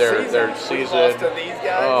their We season. lost to these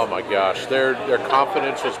guys. Oh my gosh, their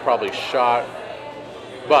confidence was probably shot.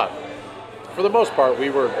 But for the most part, we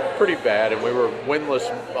were pretty bad, and we were winless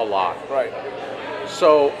a lot. Right.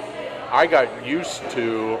 So I got used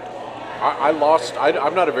to. I lost.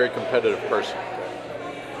 I'm not a very competitive person.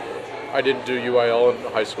 I didn't do UIL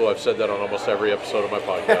in high school. I've said that on almost every episode of my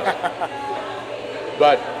podcast.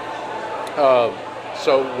 But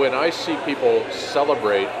so when I see people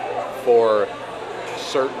celebrate for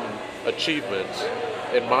certain achievements,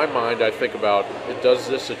 in my mind, I think about, does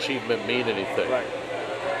this achievement mean anything? Right.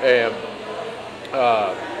 And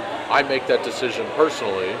I make that decision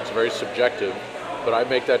personally. It's very subjective, but I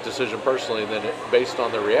make that decision personally, and then based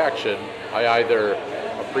on the reaction, I either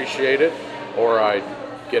appreciate it or I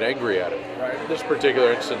get angry at it. Right. In this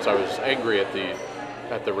particular instance, I was angry at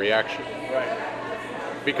the reaction. Right.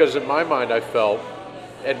 Because in my mind, I felt,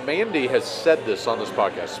 and Mandy has said this on this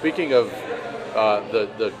podcast. Speaking of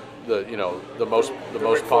the most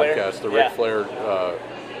Ric Flair? podcasts, the Yeah. Ric Flair.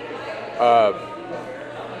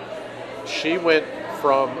 She went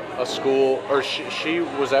from a school, or she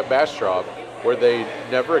was at Bastrop, where they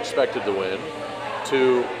never expected to win,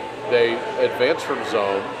 to they advanced from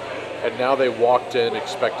zone, and now they walked in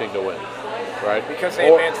expecting to win, right? Because they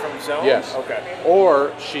advanced from zone? Yes. Okay.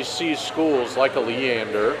 Or she sees schools like a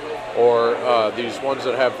Leander, or these ones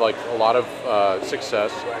that have like a lot of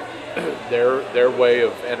success. Their way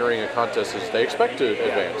of entering a contest is they expect to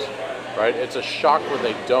advance, right? It's a shock when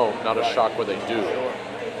they don't, not a shock when they do.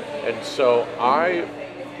 And so I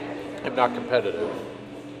am not competitive,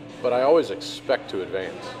 but I always expect to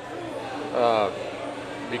advance.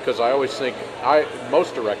 Because I always think,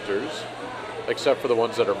 most directors, except for the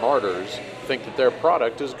ones that are martyrs, think that their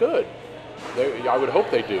product is good. I would hope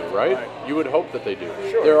they do, right? You would hope that they do.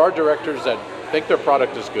 Sure. There are directors that think their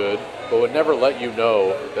product is good, but would never let you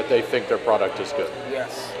know that they think their product is good.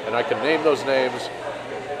 Yes. And I can name those names,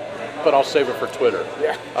 but I'll save it for Twitter.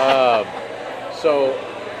 Yeah.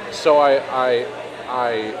 So I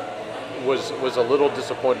was a little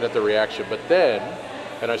disappointed at the reaction, but then,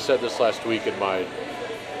 and I said this last week in my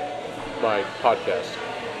podcast,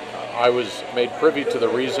 I was made privy to the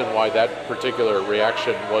reason why that particular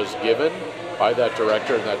reaction was given by that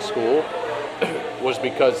director in that school was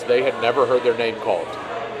because they had never heard their name called.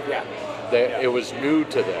 Yeah. It was new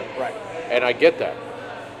to them. Right. And I get that.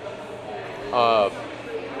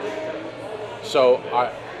 So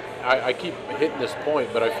I keep hitting this point,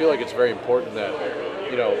 but I feel like it's very important that,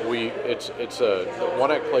 it's a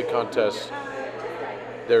one act play contest.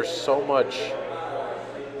 There's so much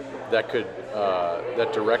that could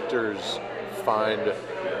that directors find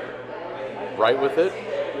right with it,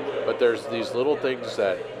 but there's these little things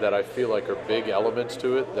that I feel like are big elements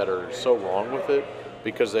to it that are so wrong with it,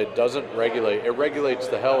 because it doesn't regulate. It regulates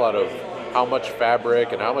the hell out of how much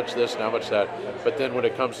fabric and how much this and how much that, but then when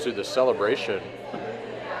it comes to the celebration,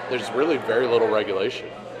 there's really very little regulation.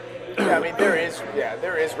 Yeah, I mean there is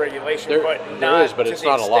regulation, There not is, but to it's the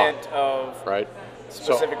not a lot. extent of Right.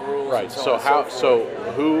 specific rules. Right. And so So on and how? so forth.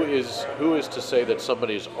 So who is to say that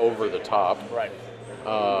somebody's over the top? Right.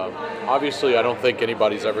 Obviously, I don't think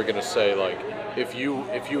anybody's ever going to say, like, if you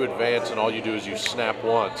advance and all you do is you snap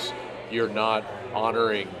once, you're not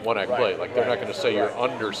honoring one act play. Like, they're not going to say you're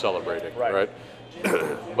under celebrating, right?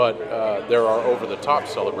 But there are over the top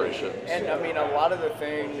celebrations. And I mean, a lot of the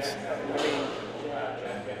things,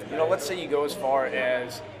 let's say you go as far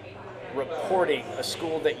as reporting a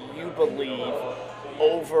school that you believe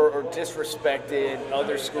over or disrespected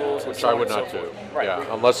other schools, and Which so I on would and so not do. forth. Right.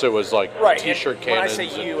 Yeah, unless it was like Right. T-shirt and cannons. when I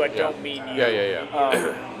say you, I don't mean you.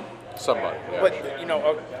 Yeah. Somebody. Yeah. But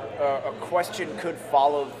a question could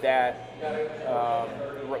follow that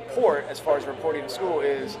report as far as reporting to school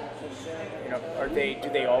is, do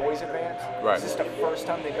they always advance? Right. Is this the first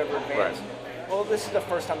time they've ever advanced? Right. Well, this is the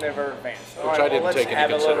first time they've ever advanced. Which I didn't let's take into have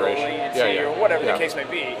consideration. A little leniency or whatever the case may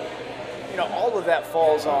be. All of that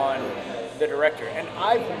falls on the director. And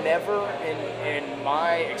I've never, in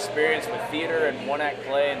my experience with theater and one-act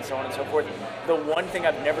play and so on and so forth, the one thing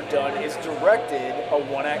I've never done is directed a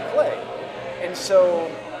one-act play. And so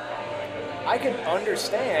I can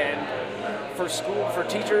understand for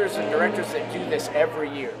teachers and directors that do this every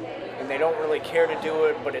year. and they don't really care to do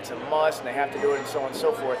it, but it's a must, and they have to do it, and so on and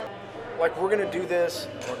so forth. Like, we're going to do this,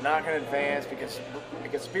 we're not going to advance because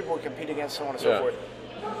people we compete against, so on and so forth.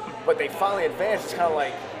 But they finally advance. It's kind of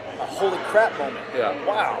like a holy crap moment. Yeah.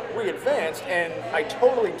 Wow, we advanced, and I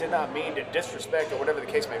totally did not mean to disrespect or whatever the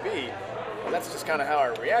case may be. Well, that's just kind of how I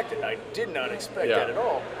reacted. I did not expect that at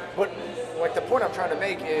all. But like the point I'm trying to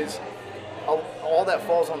make is all that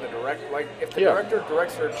falls on the director. Like if the director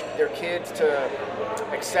directs their kids to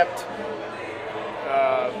accept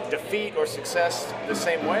defeat or success the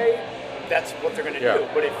same way, that's what they're going to do.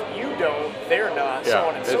 But if you don't, they're not, so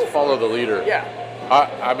on and so forth. Follow the leader. Yeah.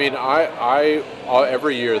 I mean, I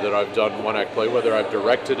every year that I've done One Act Play, whether I've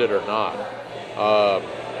directed it or not,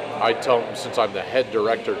 I tell them, since I'm the head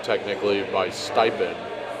director technically by stipend,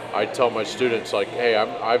 I tell my students, like, hey,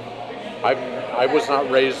 I was not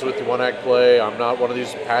raised with One Act Play. I'm not one of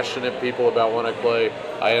these passionate people about One Act Play.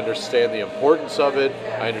 I understand the importance of it.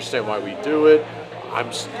 I understand why we do it.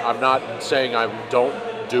 I'm not saying I don't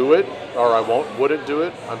do it or I wouldn't do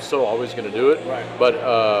it. I'm still always going to do it. Right. But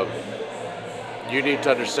you need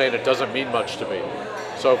to understand it doesn't mean much to me.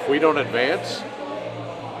 So if we don't advance,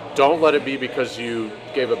 don't let it be because you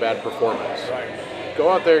gave a bad performance. Right. Go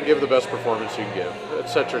out there and give the best performance you can give, et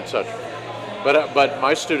cetera, et cetera. But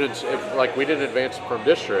my students, if we didn't advance from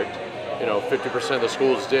district, 50% of the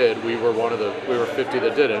schools did. We were 50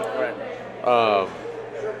 that didn't. Right.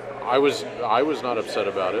 I was not upset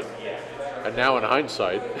about it, and now in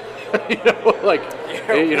hindsight,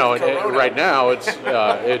 right now it's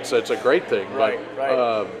a great thing.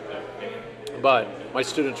 But my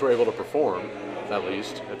students were able to perform, at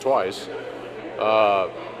least twice,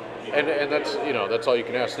 and that's all you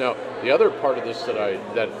can ask. Now the other part of this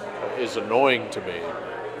that is annoying to me,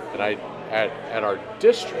 and at our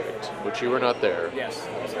district, which you were not there. Yes.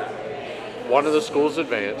 One of the schools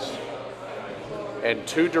advanced, and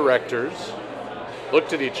two directors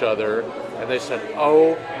looked at each other and they said,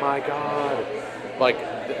 "Oh my God," like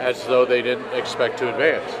as though they didn't expect to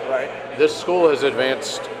advance. Right. This school has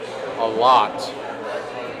advanced a lot,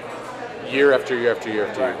 year after year after year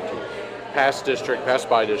after year, past district, past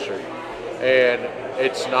by district, and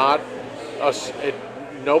it's not us.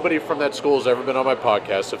 Nobody from that school has ever been on my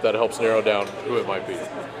podcast, if that helps narrow down who it might be.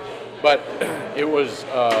 But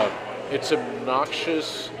it's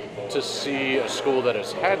obnoxious to see a school that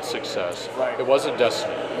has had success. Right. It wasn't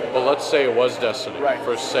Destiny, but let's say it was Destiny,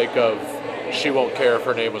 for sake of she won't care if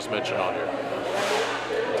her name was mentioned on here.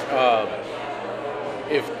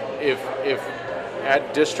 If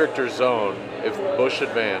at district or zone, if Bush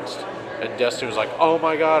advanced and Destiny was like, "Oh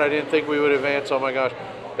my God, I didn't think we would advance. Oh my gosh,"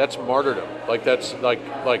 that's martyrdom. Like that's like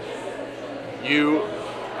you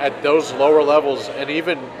at those lower levels, and they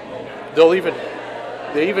even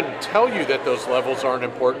tell you that those levels aren't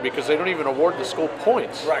important because they don't even award the school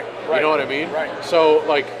points. Right. You know what I mean? Right. So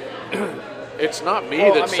it's not me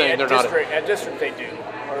that's saying they're not. At district they do.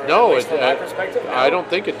 Or no, at least from my perspective, no. I don't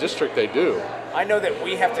think at district they do. I know that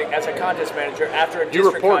we have to, as a contest manager, after a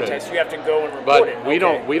district contest, you have to go and report but it.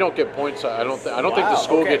 But we don't get points. I don't think the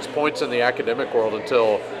school gets points in the academic world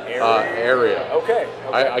until area. Okay.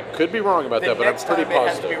 I could be wrong about that, but I'm pretty positive. The next time it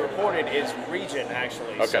has to be reported is region,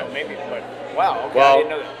 actually. Okay. So maybe, but wow. Okay, well, I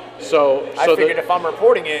didn't know that. So I figured if I'm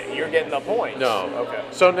reporting it, you're getting the points. No. Okay.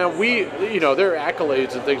 So now there are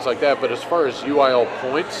accolades and things like that, but as far as UIL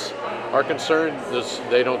points are concerned,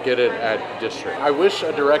 they don't get it at district. I wish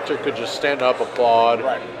a director could just stand up, applaud,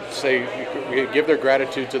 say, give their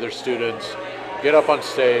gratitude to their students, get up on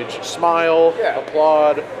stage, smile,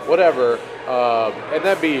 applaud, whatever, and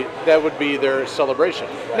that would be their celebration.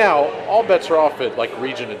 Right. Now, all bets are off at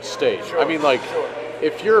region and state. Sure. I mean,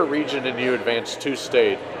 if you're a region and you advance to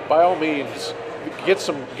state, by all means, get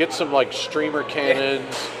some streamer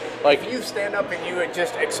cannons. If you stand up and you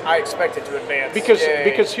I expect it to advance.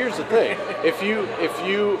 Because here's the thing, if you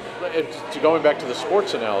going back to the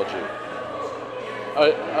sports analogy,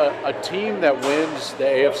 a team that wins the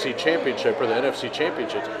AFC Championship or the NFC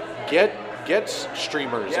Championships gets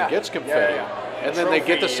streamers and gets confetti, and then they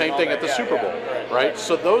get the same thing at the Super Bowl, right?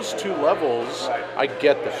 So those two levels, I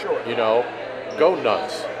get that. Sure. Go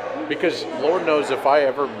nuts. Because Lord knows if I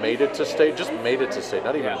ever made it to state,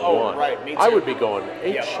 not even one, me too. I would be going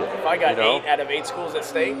ape shit. If I got 8 out of 8 schools at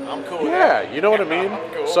state, I'm cool with that. that. You know what I mean?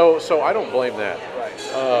 Cool. So I don't blame that. Right.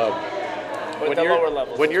 When lower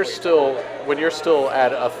levels, when you're still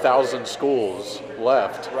at 1,000 schools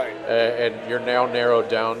left, and you're now narrowed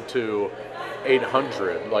down to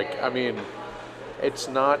 800. It's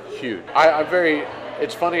not huge.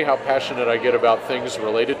 It's funny how passionate I get about things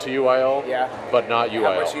related to UIL, but not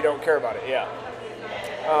UIL. How much you don't care about it,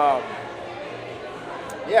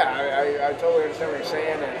 I totally understand what you're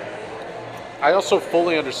saying, I also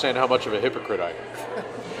fully understand how much of a hypocrite I am.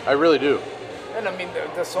 I really do. And I mean,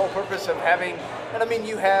 the sole purpose of having, and I mean,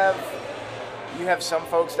 you have some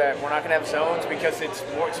folks that we're not going to have zones because it's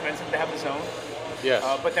more expensive to have a zone. Yes.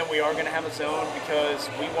 But then we are going to have a zone because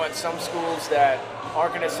we want some schools that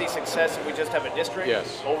aren't going to see success if we just have a district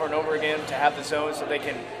Yes. over and over again to have the zone so they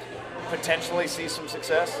can potentially see some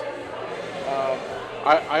success.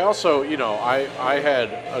 I also, I had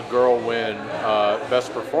a girl win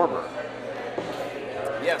Best Performer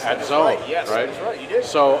Yes, at that is Zone, right. Yes, right? that is right. You did.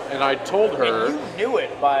 So, and I told her, And you knew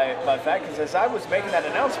it by fact, because as I was making that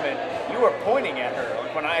announcement, you were pointing at her.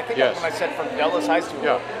 Like when I think Yes. when I said from Dulles High School,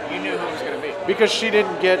 Yeah. you knew who it was going to be. because she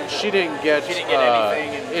didn't get anything,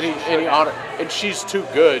 and any honor, and she's too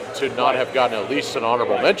good to not have gotten at least an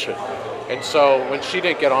honorable mention. And so when she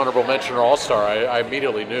didn't get honorable mention or all-star, I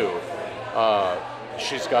immediately knew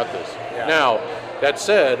she's got this. Yeah. Now, that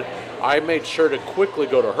said, I made sure to quickly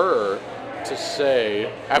go to her to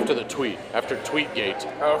say, after Tweetgate,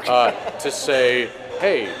 Okay. to say,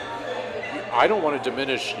 hey, I don't want to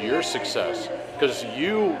diminish your success because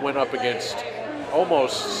you went up against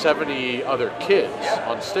almost 70 other kids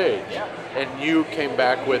on stage, and you came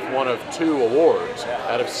back with one of 2 awards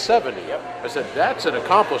out of 70. I said, that's an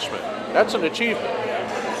accomplishment. That's an achievement.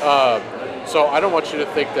 So I don't want you to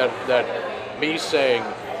think that me saying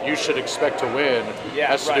you should expect to win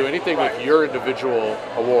has to do anything with your individual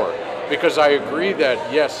award. Because I agree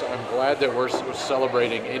that, yes, I'm glad that we're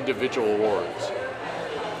celebrating individual awards.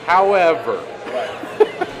 However,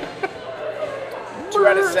 2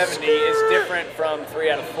 out of 70 is different from 3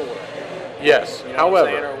 out of 4. yes, You know what I'm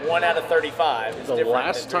saying? however, Or 1 out of 35 is the different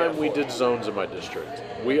last than 3 out time of we 4. did zones in my district,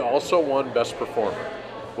 we also won Best Performer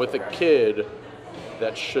with a kid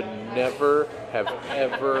that should never have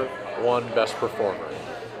ever won Best Performer.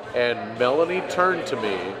 And Melanie turned to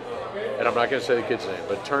me, and I'm not going to say the kid's name,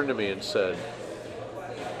 but turned to me and said,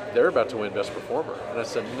 they're about to win Best Performer. And I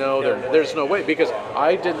said, no, there's no way, because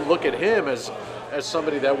I didn't look at him as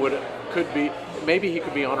somebody that could be, maybe he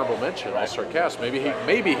could be honorable mention, all-star cast, maybe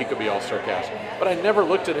he could be all-star cast, but I never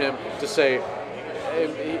looked at him to say,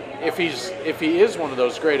 if he is one of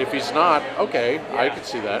those, great. If he's not, okay, I could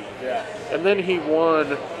see that. Yeah. And then he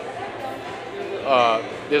won.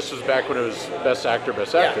 This was back when it was Best Actor,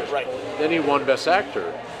 Best Actress. right. Then he won Best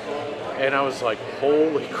Actor, and I was like,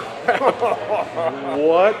 holy crap,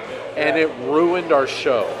 what? And it ruined our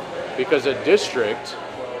show because at District,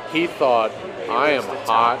 he thought, I am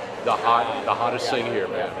the hottest thing here,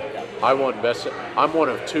 man. I'm one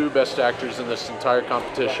of 2 Best Actors in this entire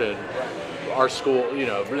competition. Our school,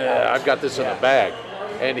 I've got this in the bag.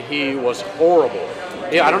 And he was horrible.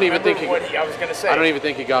 Yeah, I don't even think I was going to say. I don't even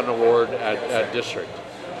think he got an award at District.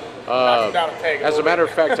 Knocked him down a peg As a little matter of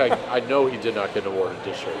bit. fact, I know he did not get an award at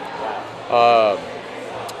District.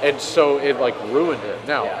 And so it ruined him.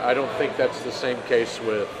 Now, I don't think that's the same case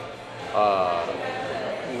with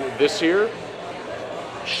this year.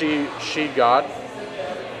 She got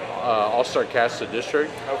All-Star Cast at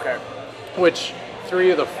District. Okay. Which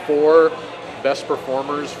 3 of the 4 best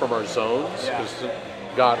performers from our zones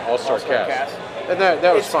got All-Star cast. And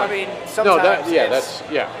that was fun. I mean, sometimes it's,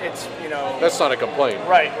 That's not a complaint.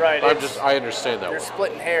 Right. I understand that You're one.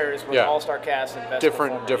 splitting hairs with All-Star cast and best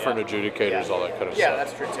Different performer, adjudicators, all that kind of Yeah,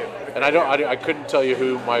 stuff. that's true too. And I couldn't tell you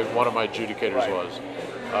who one of my adjudicators was.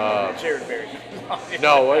 Jared Berry.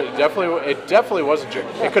 No, it definitely wasn't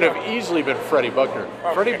Jared. It could have easily been Freddie Buckner.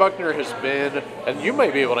 Freddie Buckner has been, and you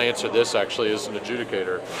may be able to answer this actually as an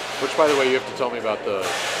adjudicator, which by the way you have to tell me about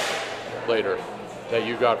later, that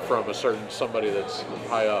you got from somebody that's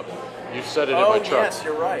high up. You said it in my truck. Yes,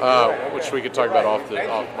 you're right. Which we could talk about off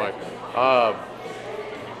mic.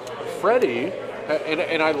 Freddie,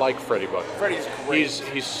 and I like Freddie Buckner. Freddie's great.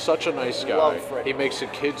 He's such a nice guy. Love Freddie. He makes the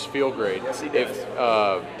kids feel great. Yes, he does.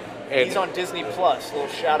 And He's on Disney Plus. Little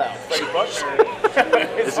shout out, Freddie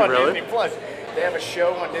Buckner. Is he on really? Disney Plus. They have a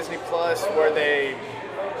show on Disney Plus where they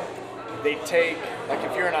take, like,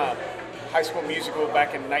 if you're in a High School Musical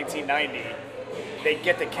back in 1990, they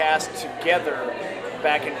get the cast together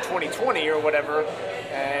back in 2020 or whatever,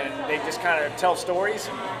 and they just kind of tell stories.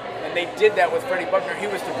 And they did that with Freddie Buckner. He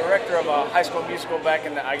was the director of a High School Musical back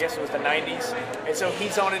in I guess it was the 90s. And so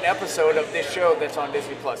he's on an episode of this show that's on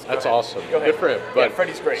Disney Plus. That's awesome. Go ahead. Good for him. Yeah,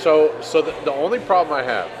 Freddie's great. So the only problem I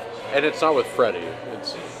have, and it's not with Freddie,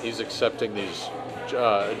 he's accepting these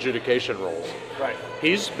adjudication roles. Right.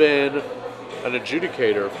 He's been an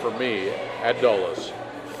adjudicator for me at Dulles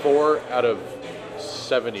 4 out of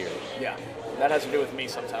 7 years. Yeah. That has to do with me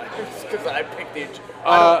sometimes because I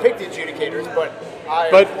don't pick the adjudicators, but I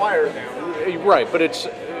acquire them. Right, but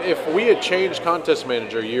if we had changed contest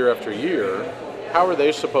manager year after year, how are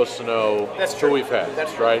they supposed to know That's who true. we've had?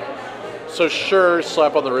 That's true. right. So sure,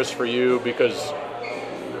 slap on the wrist for you because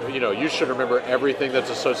you should remember everything that's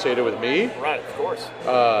associated with me. Right, of course.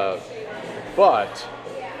 But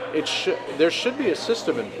there should be a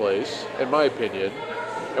system in place, in my opinion,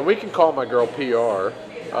 and we can call my girl PR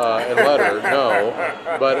and let her know.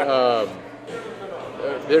 But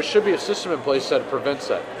there should be a system in place that prevents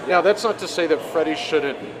that. Now, that's not to say that Freddie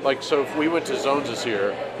shouldn't, so if we went to zones this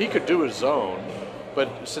year, he could do his zone,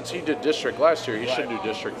 but since he did district last year, he shouldn't do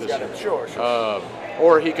district this year. Sure.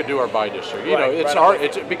 Or he could do our bi-district.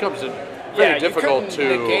 It becomes very difficult you to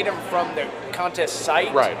couldn't negate him from the contest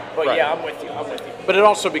site. Right. But right. yeah, I'm with you. But it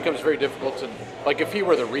also becomes very difficult to, if he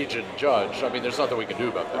were the region judge, there's nothing we can do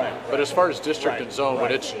about that. Right. But as far as district and zone,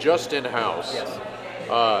 when it's just in-house,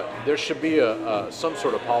 there should be some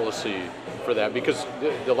sort of policy for that, because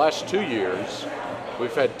the last 2 years,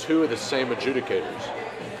 we've had 2 of the same adjudicators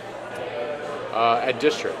at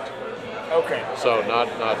district. Okay. So not.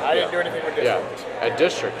 I didn't do anything with district. Yeah, at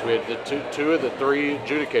district, we had the two of the 3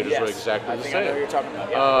 adjudicators were exactly the same. I know what you're talking about.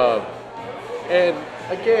 Yeah. And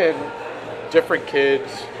again, different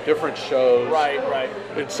kids, different shows. Right.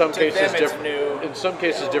 In some To cases, them it's new. In some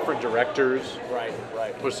cases, different directors. Right.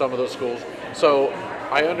 With some of those schools. So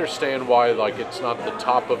I understand why it's not the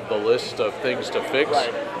top of the list of things to fix.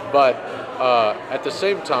 Right. But at the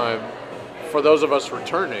same time, for those of us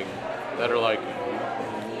returning that are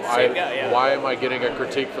why am I getting a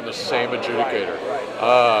critique from the same adjudicator?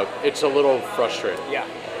 Right. It's a little frustrating. Yeah.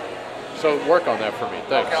 So work on that for me.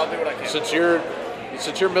 Thanks. Okay, I'll do what I can.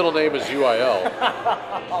 Since your middle name is UIL.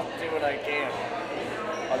 I'll do what I can.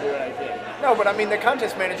 No, but the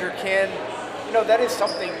contest manager can, that is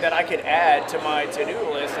something that I could add to my to-do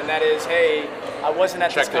list, and that is, hey, I wasn't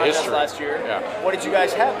at this contest last year. Yeah. What did you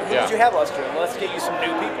guys have? Who did you have last year? Let's get you some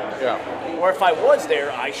new people. Yeah. Or if I was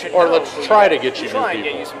there, I should Or know. let's try to get you new people. Try and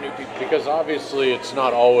get you some new people. Because obviously it's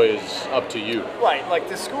not always up to you. Right,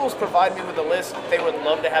 the schools provide me with a list. They would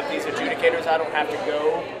love to have these adjudicators. I don't have to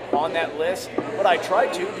go on that list, but I try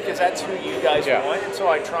to because that's who you guys want, and so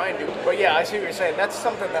I try and do. But yeah, I see what you're saying. That's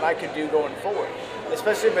something that I could do going forward,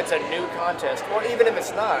 especially if it's a new contest, or even if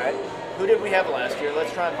it's not. Who did we have last year?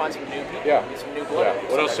 Let's try and find some new people. Yeah. Get some new blood.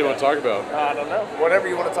 Yeah. What else do you want to talk about? I don't know. Whatever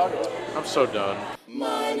you want to talk about. I'm so done.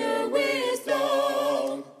 Minor